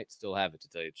 I might still have it, to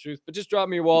tell you the truth. But just drop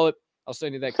me your wallet. I'll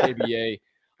send you that KBA.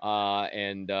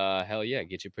 And hell yeah,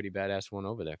 get you a pretty badass one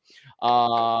over there.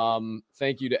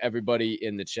 Thank you to everybody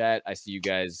in the chat. I see you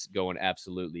guys going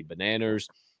absolutely bananas.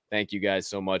 Thank you guys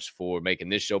so much for making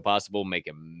this show possible,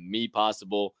 making me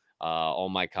possible. All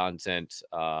my content.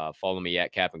 Follow me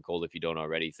at Cap and Cold if you don't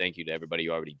already. Thank you to everybody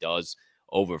who already does.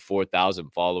 Over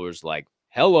 4,000 followers. Like,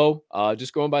 hello.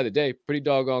 Just going by the day. Pretty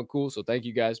doggone cool. So thank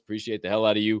you guys. Appreciate the hell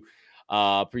out of you.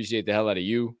 Appreciate the hell out of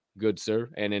you, good sir,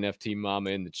 and NFT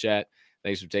mama in the chat.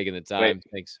 Thanks for taking the time. Wait.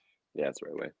 Thanks. Yeah, that's the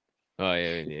right way. Oh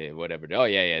yeah, whatever. Oh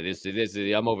yeah. This is.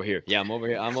 I'm over here. Yeah, I'm over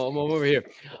here. I'm over here.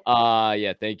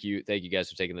 Yeah. Thank you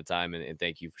guys for taking the time and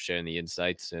thank you for sharing the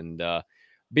insights and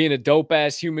being a dope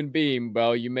ass human being,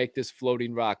 bro. You make this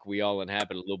floating rock we all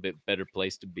inhabit a little bit better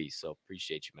place to be. So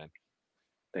appreciate you, man.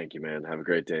 Thank you, man. Have a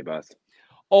great day, boss.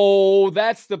 Oh,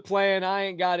 that's the plan. I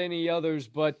ain't got any others,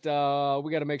 but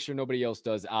we got to make sure nobody else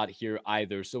does out here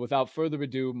either. So without further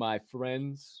ado, my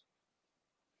friends.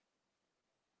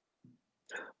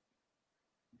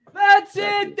 That's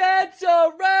it. That's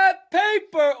a wrap.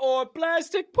 Paper or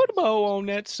plastic. Put a bow on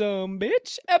that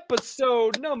bitch.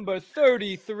 Episode number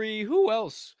 33. Who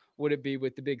else would it be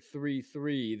with the big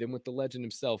 3-3 than with the legend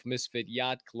himself, Misfit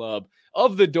Yacht Club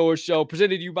of the Door Show,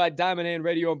 presented to you by Diamond Hand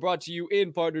Radio and brought to you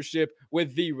in partnership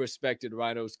with the respected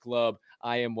Rhinos Club.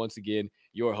 I am once again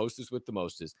your hostess with the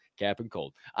mostest, Cap and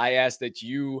Cold. I ask that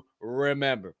you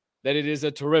remember that it is a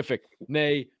terrific,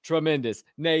 nay, tremendous,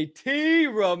 nay,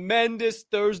 tremendous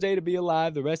Thursday to be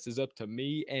alive. The rest is up to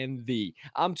me and thee.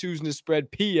 I'm choosing to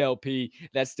spread PLP.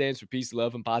 That stands for peace,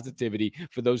 love, and positivity.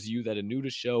 For those of you that are new to the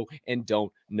show and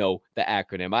don't know the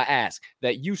acronym, I ask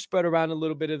that you spread around a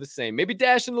little bit of the same. Maybe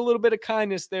dash in a little bit of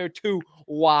kindness there too.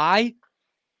 Why?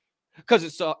 Because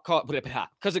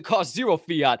it costs 0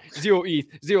 fiat, 0 ETH,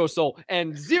 0 SOL,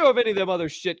 and 0 of any of them other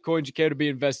shit coins you care to be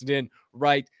invested in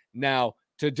right now.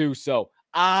 To do so,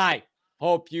 I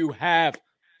hope you have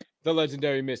the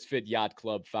legendary Misfit Yacht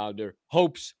Club founder.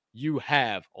 Hopes you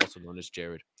have, also known as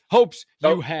Jared. Hopes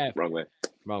you have. Wrong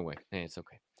way. Hey, it's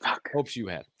okay. Fuck. Hopes you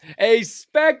have a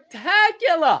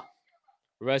spectacular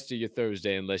rest of your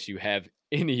Thursday, unless you have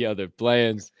any other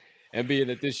plans. And being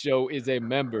that this show is a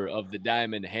member of the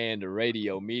Diamond Hand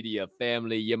Radio Media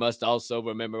family, you must also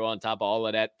remember, on top of all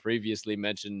of that previously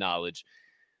mentioned knowledge,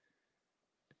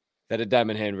 that at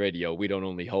Diamond Hand Radio, we don't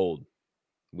only hold,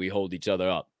 we hold each other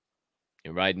up.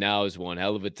 And right now is one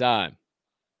hell of a time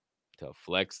to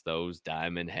flex those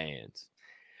diamond hands.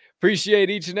 Appreciate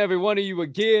each and every one of you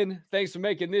again. Thanks for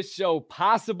making this show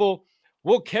possible.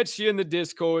 We'll catch you in the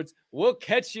Discords. We'll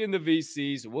catch you in the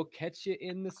VCs. We'll catch you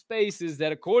in the spaces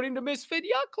that, according to Misfit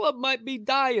Yacht Club, might be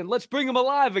dying. Let's bring them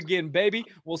alive again, baby.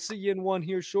 We'll see you in one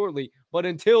here shortly. But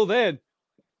until then,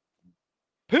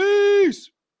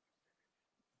 peace.